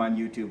 Watch him on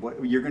YouTube.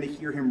 You're going to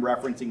hear him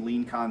referencing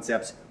lean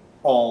concepts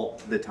all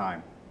the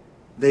time.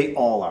 They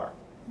all are.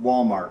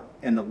 Walmart,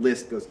 and the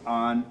list goes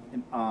on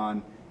and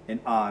on and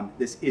on.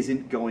 This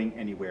isn't going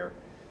anywhere.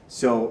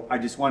 So I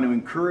just want to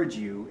encourage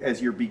you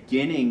as you're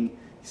beginning,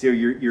 so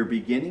you're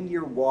beginning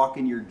your walk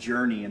and your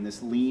journey in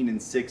this Lean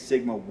and Six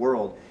Sigma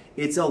world.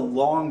 It's a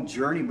long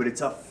journey, but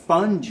it's a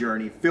fun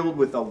journey filled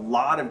with a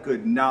lot of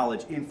good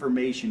knowledge,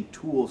 information,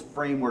 tools,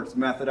 frameworks,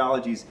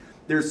 methodologies.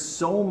 There's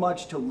so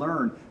much to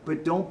learn,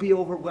 but don't be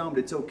overwhelmed.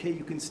 It's okay.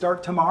 You can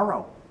start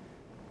tomorrow.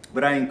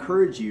 But I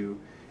encourage you,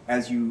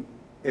 as you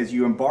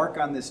embark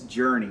on this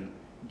journey,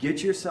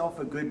 get yourself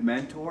a good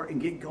mentor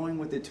and get going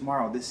with it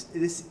tomorrow.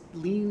 This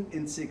Lean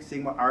and Six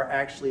Sigma are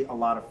actually a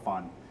lot of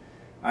fun.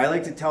 I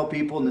like to tell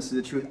people, and this is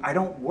the truth, I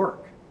don't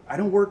work. I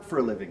don't work for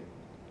a living.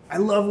 I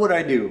love what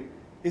I do.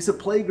 It's a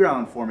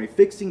playground for me,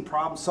 fixing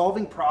problems,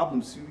 solving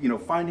problems,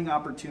 finding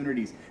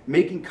opportunities,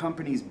 making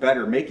companies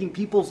better, making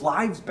people's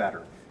lives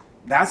better.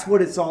 That's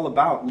what it's all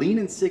about. Lean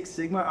and Six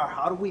Sigma are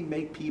how do we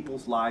make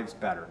people's lives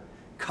better?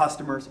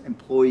 Customers,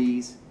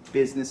 employees,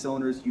 business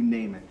owners, you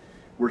name it.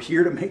 We're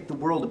here to make the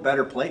world a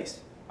better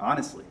place,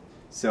 honestly.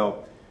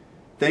 So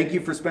thank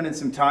you for spending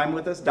some time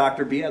with us.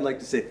 Dr. B, I'd like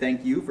to say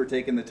thank you for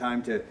taking the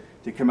time to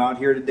come out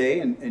here today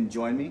and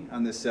join me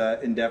on this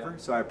endeavor.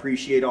 So I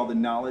appreciate all the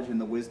knowledge and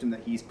the wisdom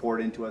that he's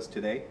poured into us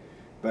today.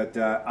 But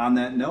on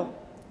that note,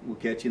 we'll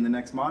catch you in the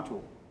next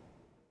module.